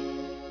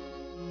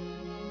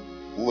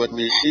 Would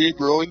we see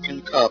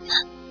broken cups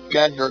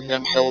gather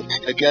themselves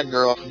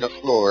together off the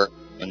floor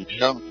and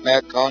jump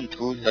back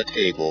onto the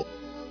table?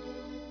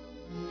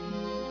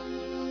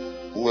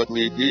 Would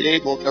we be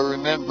able to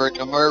remember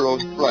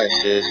tomorrow's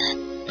prices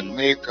and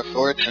make a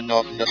fortune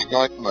off the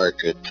stock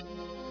market?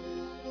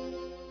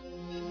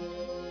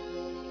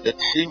 It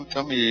seemed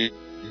to me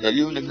the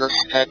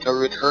universe had to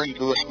return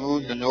to a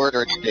smooth and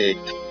ordered state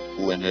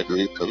when it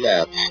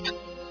recollapsed.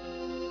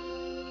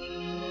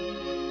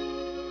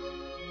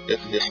 If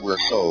this were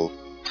so,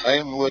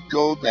 time would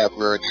go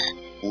backwards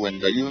when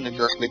the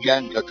universe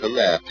began to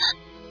collapse.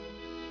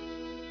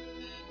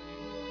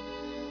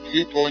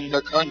 People in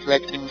the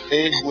contracting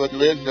phase would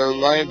live their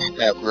lives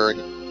backward.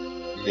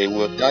 They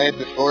would die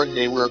before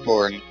they were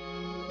born,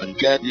 and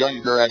get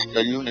younger as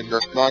the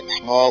universe got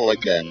small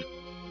again.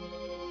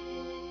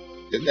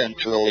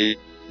 Eventually,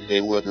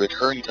 they would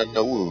return to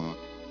the womb.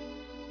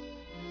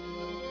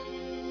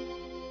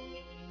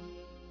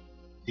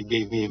 He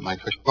gave me my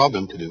first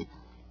problem to do.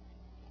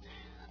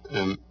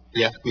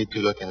 He asked me to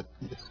look at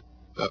this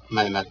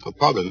mathematical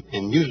problem,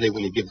 and usually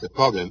when he gives a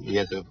problem, he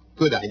has a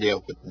good idea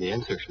of what the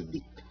answer should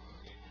be.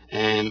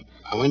 And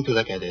I went to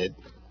look at it,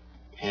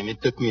 and it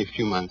took me a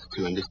few months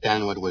to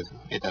understand what was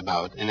it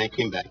about. And I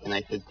came back and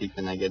I said,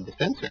 Stephen, I get this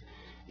answer.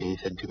 And he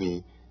said to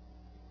me,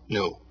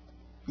 no,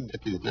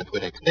 that is not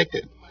what I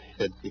expected. I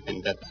said,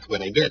 Stephen, that's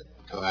what I get.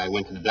 So I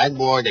went to the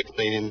blackboard,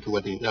 explained him to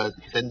what he does.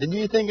 He said, did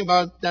you think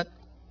about that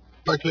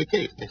particular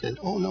case? I said,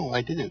 oh no,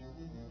 I didn't.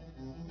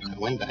 So I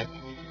went back,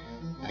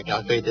 I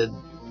calculated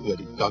what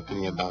he talked to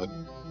me about,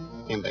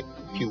 came back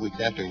a few weeks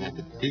after, and I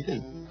said,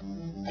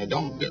 Stephen, I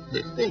don't get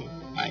this thing.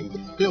 I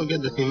still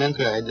get the same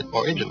answer I did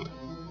originally.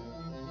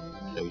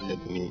 So he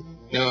said to me,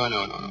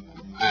 no,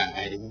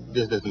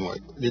 this doesn't work.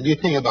 Did you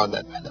think about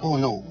that? I said, oh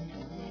no,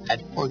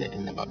 I'd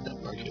forgotten about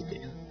that partial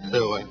case.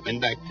 So I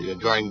went back to the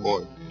drawing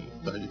board and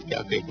started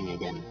calculating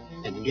again.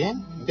 And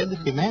again, get the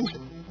same answer.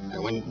 I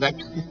went back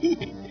to see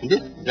Stephen, and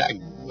this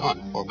dragged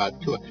on for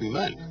about 2 or 3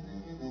 months.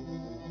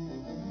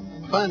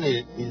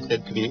 Finally, he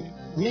said to me,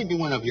 maybe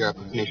one of your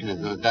approximations is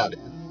not valid.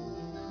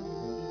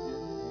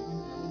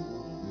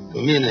 So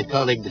me and a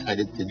colleague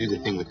decided to do the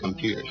thing with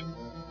computers.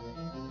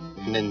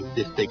 And then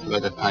this takes a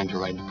lot of time to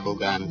write the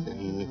programs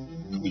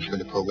and to be sure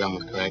the program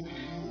was correct.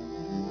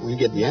 We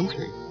get the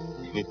answer.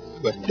 And it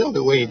was still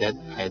the way that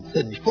I had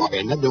said before,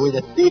 and not the way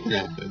that Stephen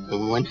answered. So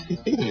we went to see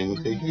Stephen and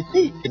we said, you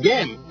see,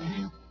 again.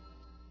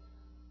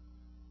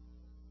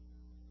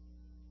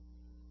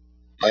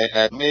 I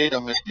had made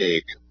a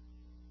mistake.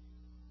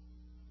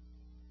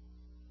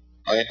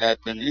 I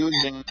had been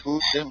using too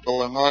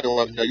simple a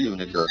model of the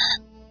universe.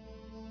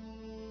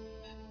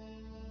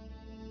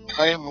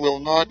 Time will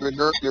not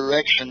reverse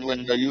direction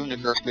when the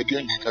universe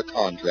begins to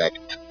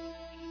contract.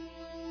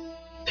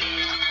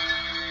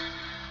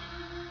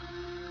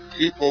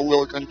 People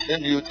will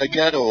continue to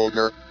get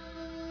older,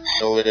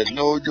 so it is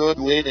no good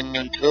waiting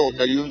until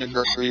the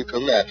universe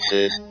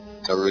recollapses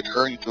to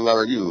return to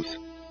our youth.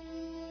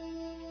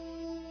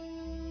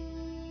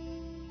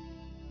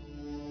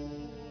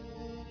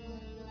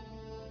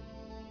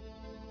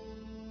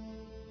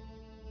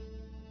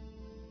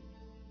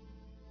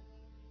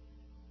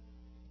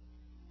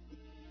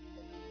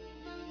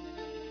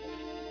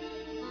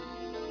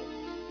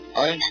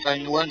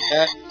 Einstein once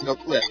asked the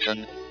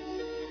question,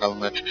 how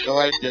much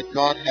choice did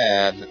God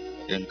have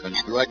in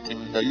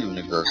constructing the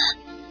universe?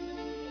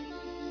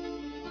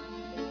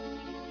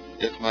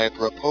 If my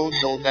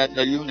proposal that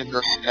the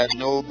universe had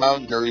no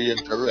boundary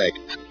is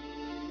correct,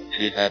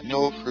 he had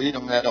no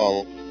freedom at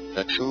all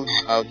to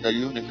choose how the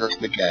universe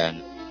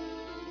began.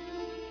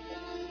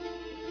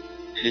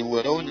 He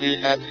would only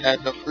have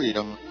had the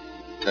freedom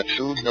to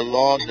choose the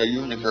law the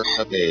universe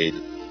obeyed.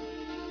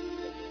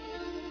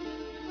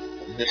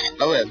 This,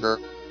 however,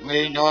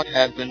 may not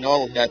have been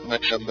all that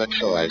much of a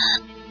choice.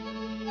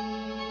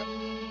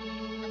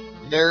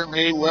 There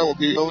may well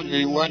be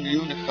only one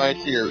unified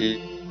theory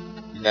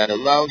that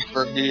allows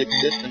for the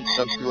existence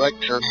of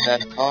structures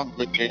as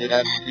complicated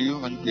as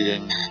human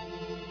beings,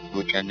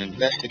 who can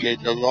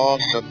investigate the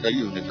laws of the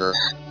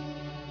universe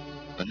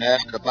and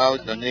ask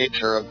about the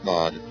nature of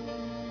God.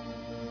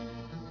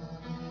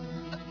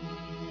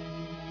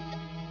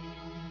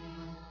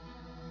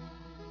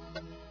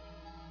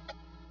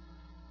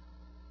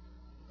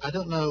 I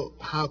don't know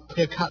how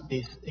clear-cut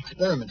these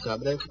experiments are,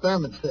 but they're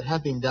experiments that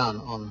have been done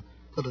on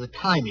sort of the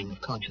timing of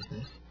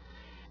consciousness,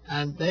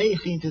 and they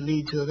seem to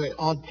lead to a very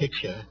odd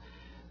picture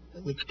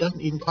which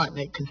doesn't even quite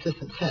make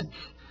consistent sense.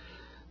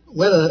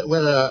 Whether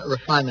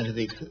refinement of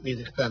these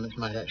experiments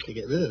might actually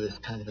get rid of this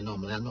kind of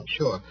anomaly, I'm not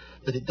sure,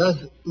 but it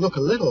does look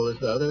a little as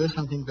though there is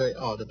something very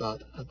odd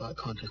about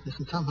consciousness,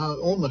 and somehow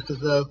almost as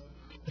though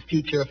the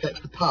future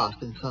affects the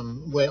past in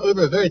some way,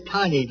 over a very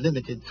tiny,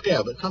 limited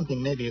scale, but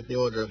something maybe of the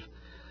order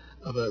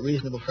of a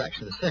reasonable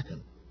fraction of a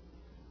second.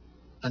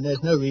 And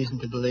there's no reason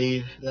to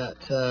believe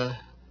that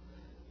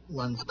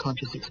one's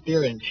conscious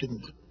experience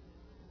shouldn't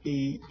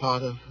be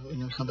part of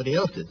somebody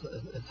else's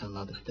at some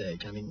other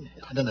stage. I mean,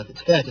 I don't know if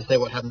it's fair to say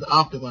what happens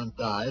after one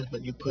dies,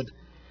 but you could.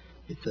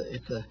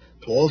 It's a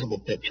plausible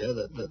picture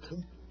that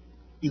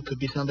you could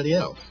be somebody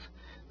else,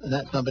 and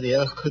that somebody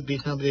else could be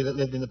somebody that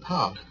lived in the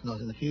past, not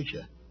in the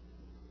future.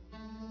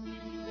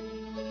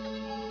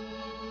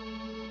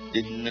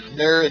 Even if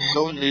there is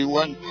only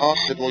one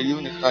possible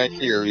unified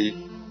theory,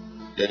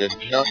 it is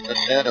just a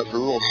set of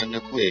rules and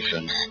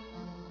equations.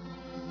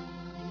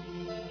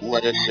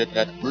 What is it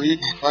that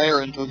breathes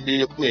fire into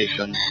the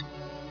equations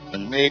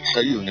and makes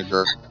a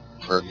universe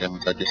for him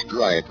to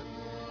describe?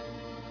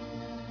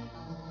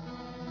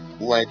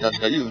 Why does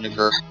the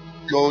universe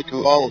go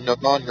to all the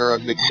bother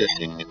of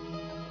existing?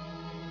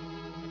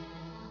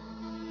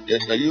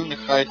 Is the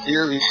unified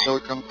theory so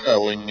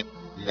compelling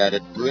that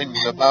it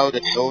brings about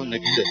its own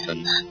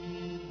existence?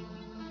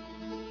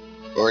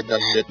 Or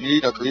does it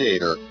need a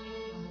creator?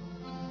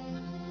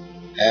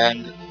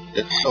 And,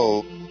 if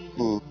so,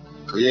 who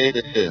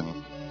created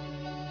him?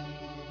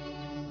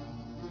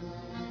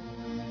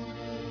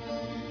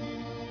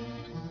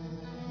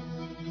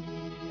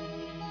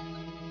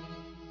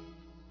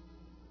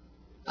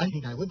 I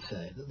think I would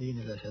say that the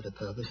universe has a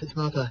purpose. It's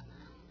not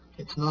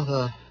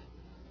a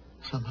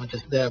somehow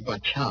just there by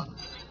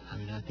chance. I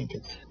mean, I think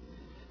it's,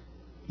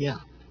 yeah.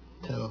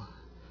 So,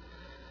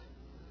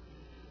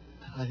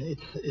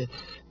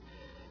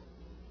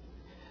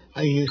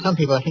 some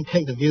people, I think,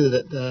 take the view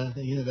that the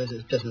universe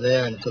is just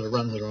there and it sort of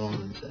runs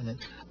around and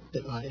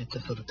it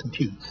just sort of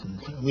computes.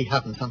 And we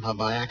happen somehow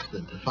by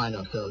accident to find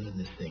ourselves in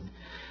this thing.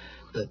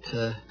 But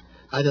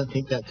I don't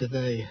think that's a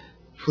very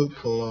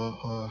fruitful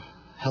or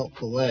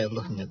helpful way of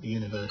looking at the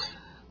universe.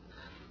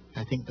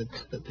 I think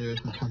that there is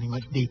something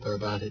much deeper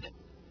about it.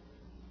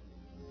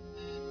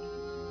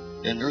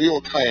 In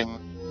real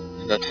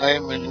time, the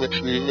time in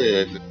which we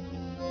live,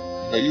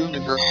 the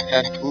universe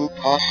has two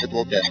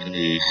possible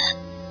destinies.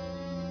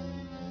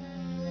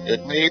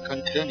 It may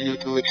continue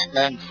to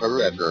expand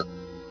forever,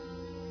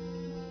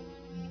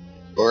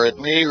 or it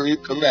may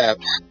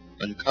recollapse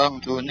and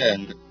come to an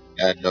end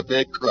at the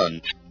Big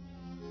Crunch.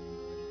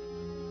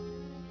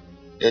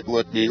 It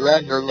would be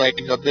rather like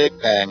the Big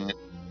Bang,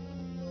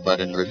 but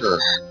in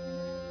reverse.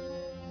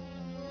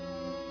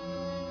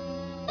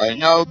 I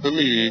now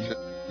believe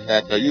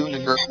that the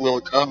universe will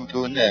come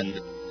to an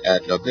end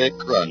at the Big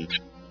Crunch.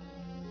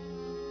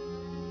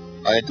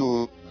 I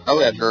do,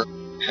 however,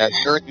 have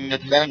certain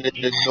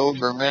advantages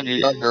over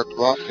many other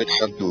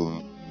prophets of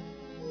doom.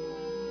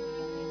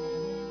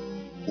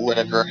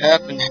 Whatever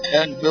happens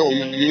 10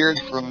 billion years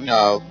from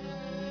now,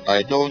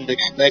 I don't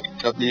expect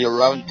to be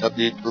around to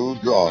be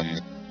proved wrong.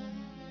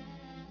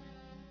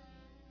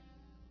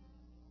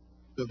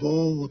 Of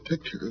all the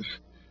pictures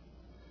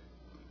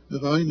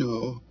that I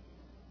know,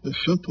 the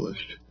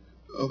simplest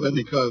of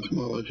any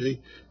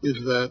cosmology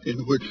is that in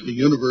which the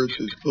universe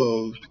is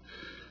closed,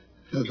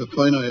 has a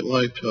finite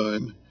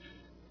lifetime,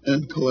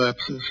 and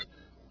collapses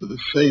with the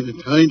same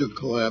kind of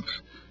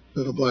collapse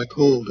that a black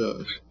hole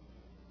does.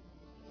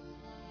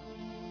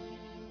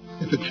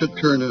 If it should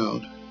turn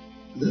out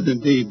that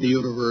indeed the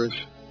universe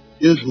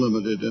is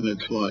limited in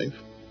its life,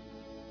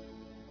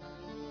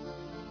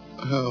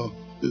 how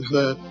is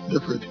that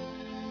different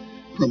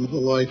from the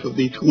life of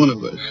each one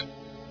of us?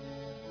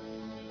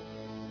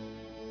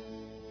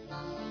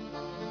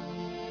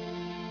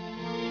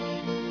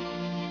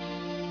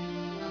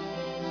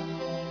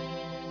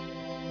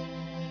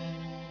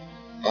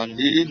 On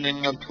the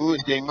evening of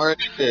Tuesday,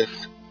 March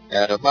 5th,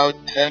 at about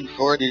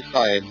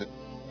 10:45,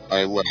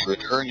 I was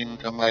returning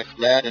to my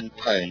flat in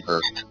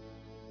Pinehurst.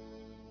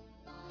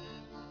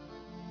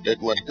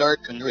 It was dark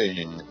and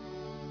raining.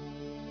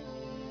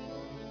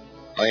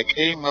 I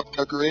came up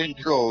to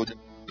Grange Road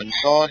and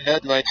saw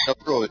headlights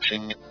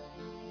approaching,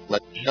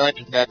 but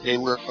judged that they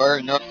were far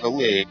enough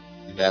away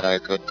that I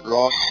could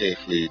cross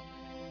safely.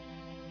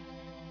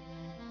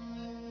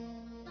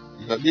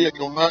 The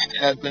vehicle must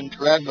have been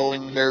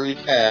traveling very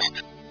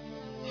fast,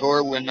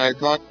 for when I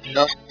got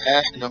just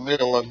past the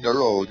middle of the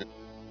road,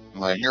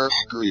 my nurse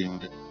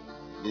screamed,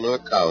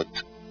 "Look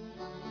out."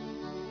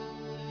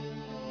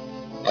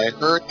 I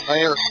heard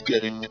tires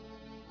skidding,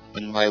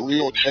 and my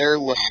wheelchair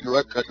was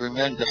struck a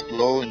tremendous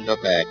blow in the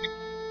back.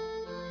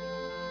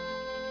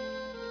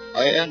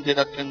 I ended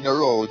up in the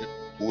road,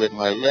 with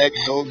my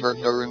legs over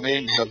the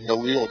remains of the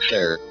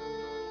wheelchair.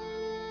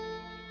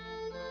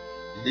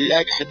 The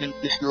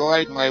accident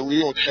destroyed my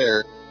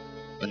wheelchair,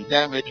 and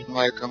damaged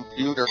my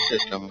computer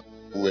system,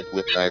 with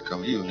which I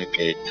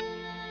communicate.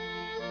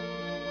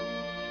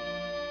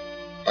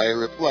 I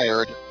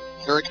required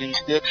 13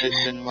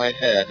 stitches in my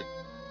head,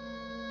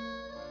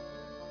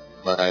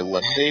 but I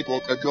was able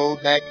to go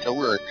back to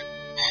work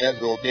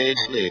several days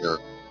later.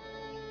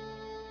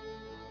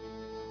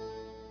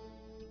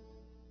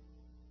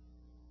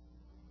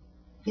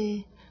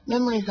 The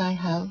memories I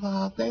have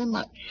are very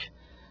much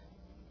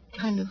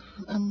kind of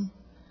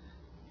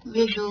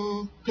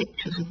visual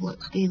pictures of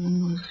what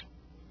Stephen was,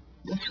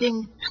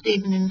 seeing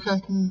Stephen in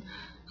certain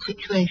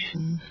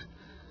situations.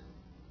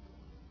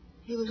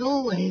 He was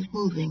always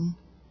moving,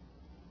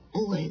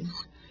 always.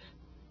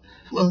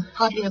 was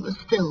hardly ever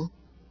still.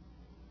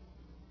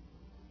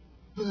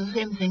 It was the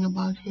same thing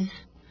about his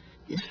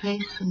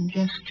face and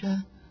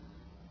gesture,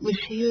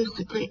 which he used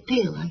a great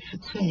deal, I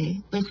should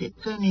say, but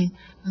it's only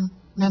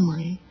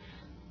memory.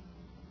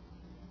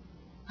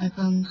 I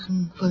found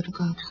some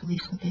photographs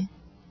recently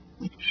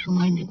which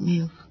reminded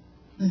me of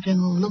the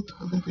general look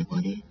of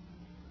everybody.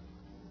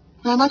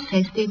 I must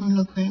say Stephen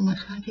looked very much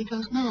like he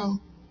does now,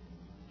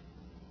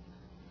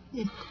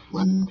 if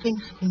one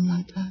thinks of him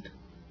like that.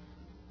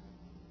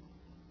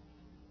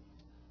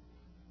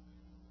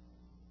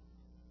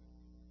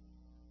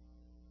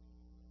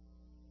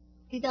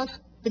 He does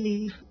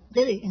believe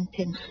very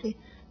intensely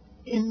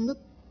in the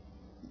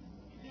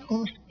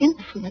almost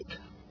infinite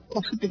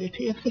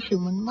possibility of the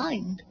human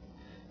mind.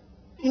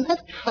 You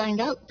have to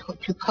find out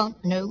what you can't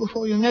know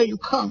before you know you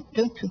can't,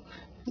 don't you?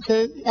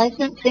 So I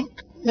don't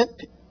think that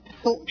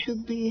thought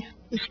should be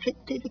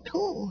restricted at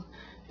all.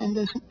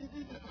 And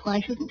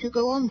why shouldn't you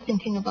go on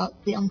thinking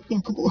about the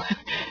unthinkable?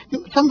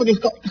 Somebody's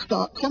got to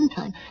start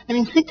sometime. I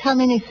mean, think how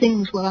many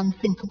things were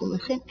unthinkable a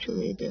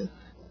century ago.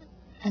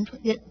 And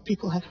yet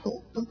people have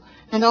thought them.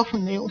 And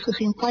often they also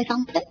seem quite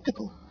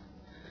unpractical.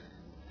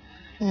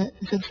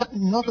 So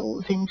not all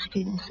the things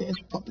Stephen says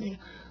probably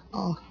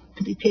are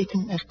to be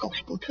taken as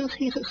gospel truth.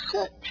 He's a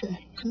searcher.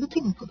 He's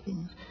looking for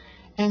things.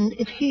 And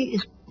if he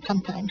is,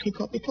 sometimes he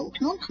probably talks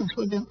nonsense,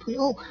 well, don't we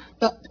all?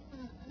 But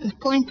the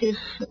point is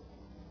that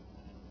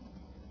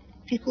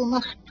people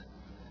must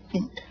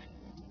think.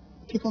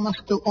 People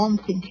must go on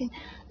thinking.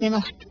 They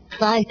must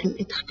try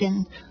to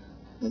extend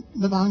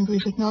the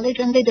boundaries of knowledge,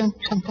 and they don't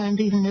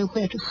sometimes even know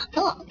where to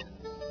start.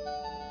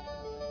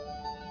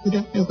 You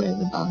don't know where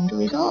the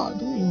boundaries are,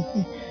 do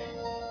you?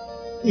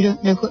 You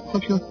don't know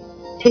what your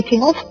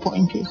taking off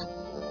point is.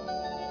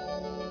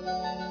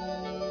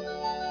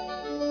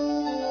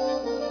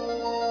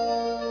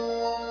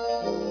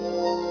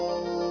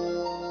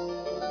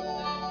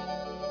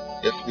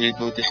 If we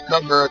do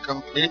discover a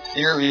complete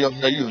theory of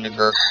the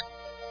universe,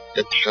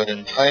 it should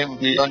in time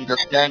be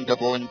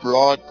understandable in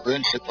broad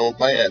principle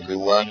by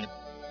everyone,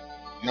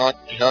 not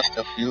just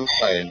a few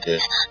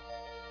scientists.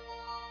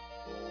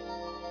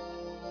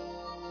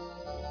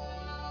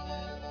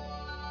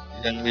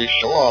 Then we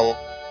shall all,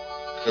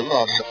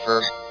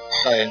 philosophers,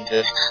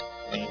 scientists,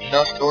 and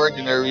just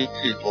ordinary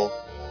people,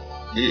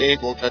 be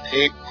able to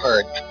take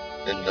part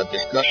in the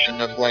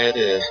discussion of why it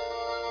is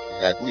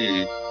that we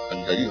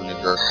and the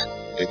universe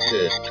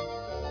exist.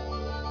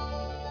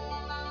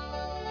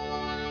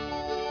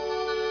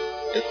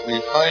 If we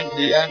find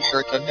the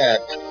answer to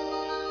that,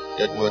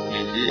 it would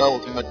be the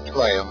ultimate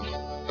triumph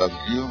of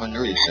human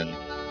reason.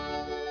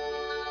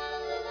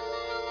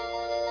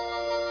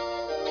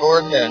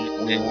 For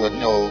then we would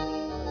know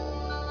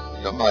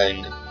the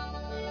mind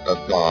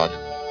of God.